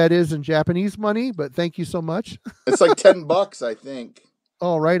much that is in Japanese money, but thank you so much. It's like $10, I think.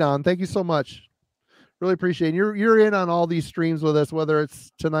 Oh, right on. Thank you so much. Really appreciate it. You're in on all these streams with us, whether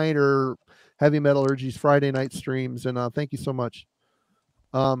it's tonight or Heavy Metallurgy's Friday night streams, and thank you so much.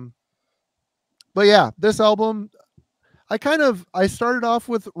 But yeah, this album, I started off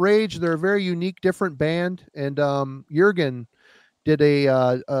with Rage. They're a very unique, different band, and Jürgen did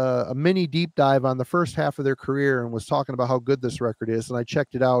a mini deep dive on the first half of their career and was talking about how good this record is, and I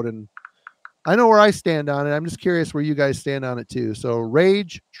checked it out, and I know where I stand on it. I'm just curious where you guys stand on it too. So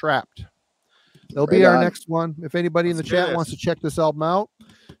Rage, Trapped. It'll be our next one. If anybody in the chat wants to check this album out,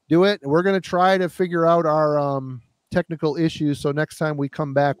 do it. We're going to try to figure out our technical issues, so next time we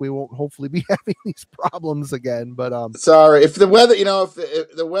come back, we won't hopefully be having these problems again. But sorry, if the weather,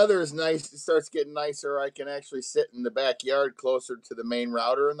 if the weather is nice, it starts getting nicer, I can actually sit in the backyard closer to the main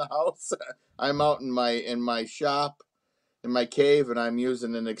router in the house. I'm out in my shop, in my cave, and I'm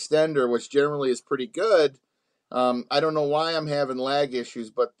using an extender, which generally is pretty good. I don't know why I'm having lag issues,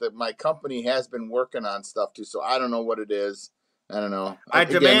 but my company has been working on stuff too, so I don't know what it is. I don't know. I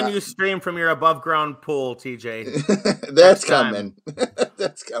demand you stream from your above ground pool, TJ. That's coming.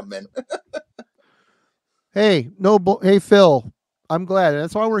 That's coming. Hey, hey Phil, I'm glad.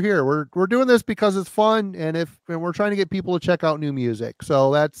 That's why we're here. We're doing this because it's fun, and we're trying to get people to check out new music.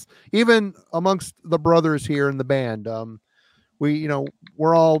 So that's even amongst the brothers here in the band.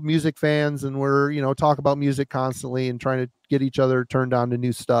 We're all music fans, and we're talk about music constantly and trying to get each other turned on to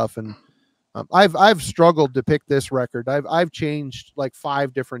new stuff. And I've struggled to pick this record. I've changed like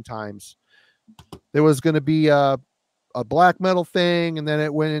 5 different times. There was going to be a black metal thing, and then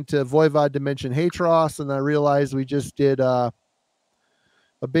it went into Voivod Dimension Hatros, and I realized we just did a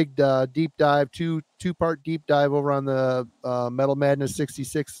big deep dive, two-part deep dive over on the Metal Madness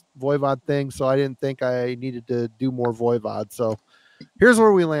 66 Voivod thing, so I didn't think I needed to do more Voivod. So here's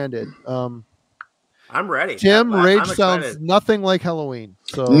where we landed. I'm ready. Tim, Rage sounds nothing like Halloween.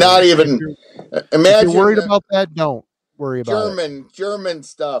 So not even. Imagine if you're worried about that, don't worry about it. German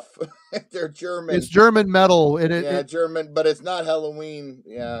stuff. They're German. It's German metal, and German, but it's not Halloween.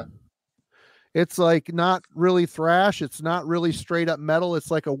 Yeah. It's like not really thrash. It's not really straight up metal.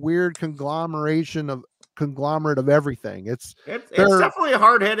 It's like a weird conglomerate of everything. It's definitely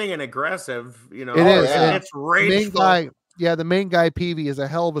hard hitting and aggressive. It is. Yeah. It's rageful. The main guy Peavy is a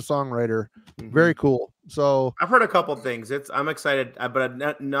hell of a songwriter. Mm-hmm. Very cool. So I've heard a couple of things. I'm excited,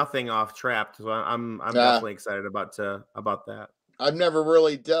 but nothing off Trapped. So I'm definitely excited about that. I've never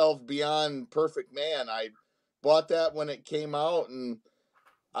really delved beyond Perfect Man. I bought that when it came out, and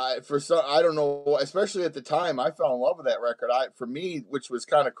I don't know, especially at the time, I fell in love with that record. For me, which was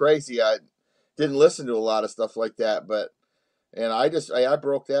kind of crazy, I didn't listen to a lot of stuff like that, and I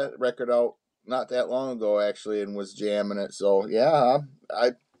broke that record out not that long ago actually, and was jamming it. So yeah,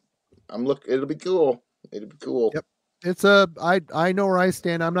 it'll be cool. It'll be cool. Yep. It's I know where I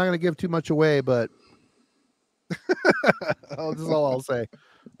stand. I'm not going to give too much away, but this is all I'll say.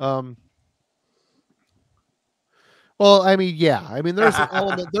 Well, I mean, yeah. I mean, there's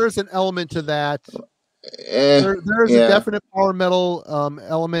an element to that. There's a definite power metal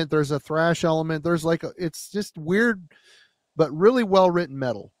element. There's a thrash element. There's it's just weird, but really well written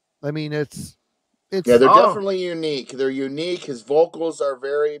metal. I mean, it's they're definitely unique. They're unique. His vocals are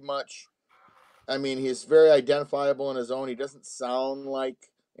very much. I mean, he's very identifiable in his own. He doesn't sound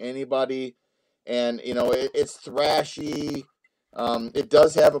like anybody, and it's thrashy. It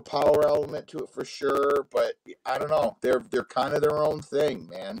does have a power element to it for sure, but I don't know. They're kind of their own thing,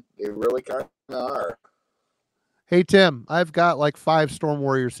 man. They really kind of are. Hey Tim, I've got like 5 Storm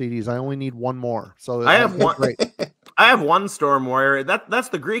Warrior CDs. I only need one more. So I have one. I have one Storm Warrior. That's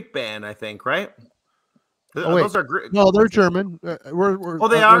the Greek band, I think, right? Those are Greek. No, they're German. They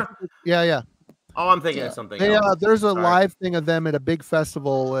are. Yeah. Oh, I'm thinking of something else. There's a live thing of them at a big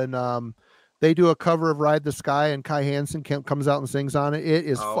festival, and they do a cover of Ride the Sky, and Kai Hansen comes out and sings on it. It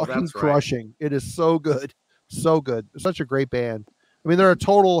is fucking crushing. Right. It is so good. So good. It's such a great band. I mean, they're a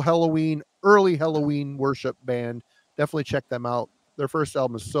total early Halloween worship band. Definitely check them out. Their first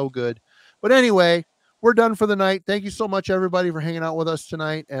album is so good. But anyway, we're done for the night. Thank you so much, everybody, for hanging out with us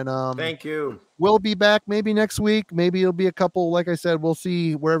tonight. And Thank you. we'll be back maybe next week. Maybe it'll be a couple. Like I said, we'll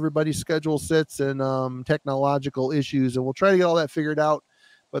see where everybody's schedule sits and technological issues, and we'll try to get all that figured out.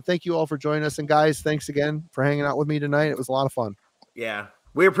 But thank you all for joining us. And guys, thanks again for hanging out with me tonight. It was a lot of fun. Yeah.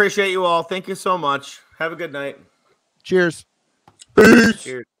 We appreciate you all. Thank you so much. Have a good night. Cheers. Peace.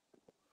 Cheers.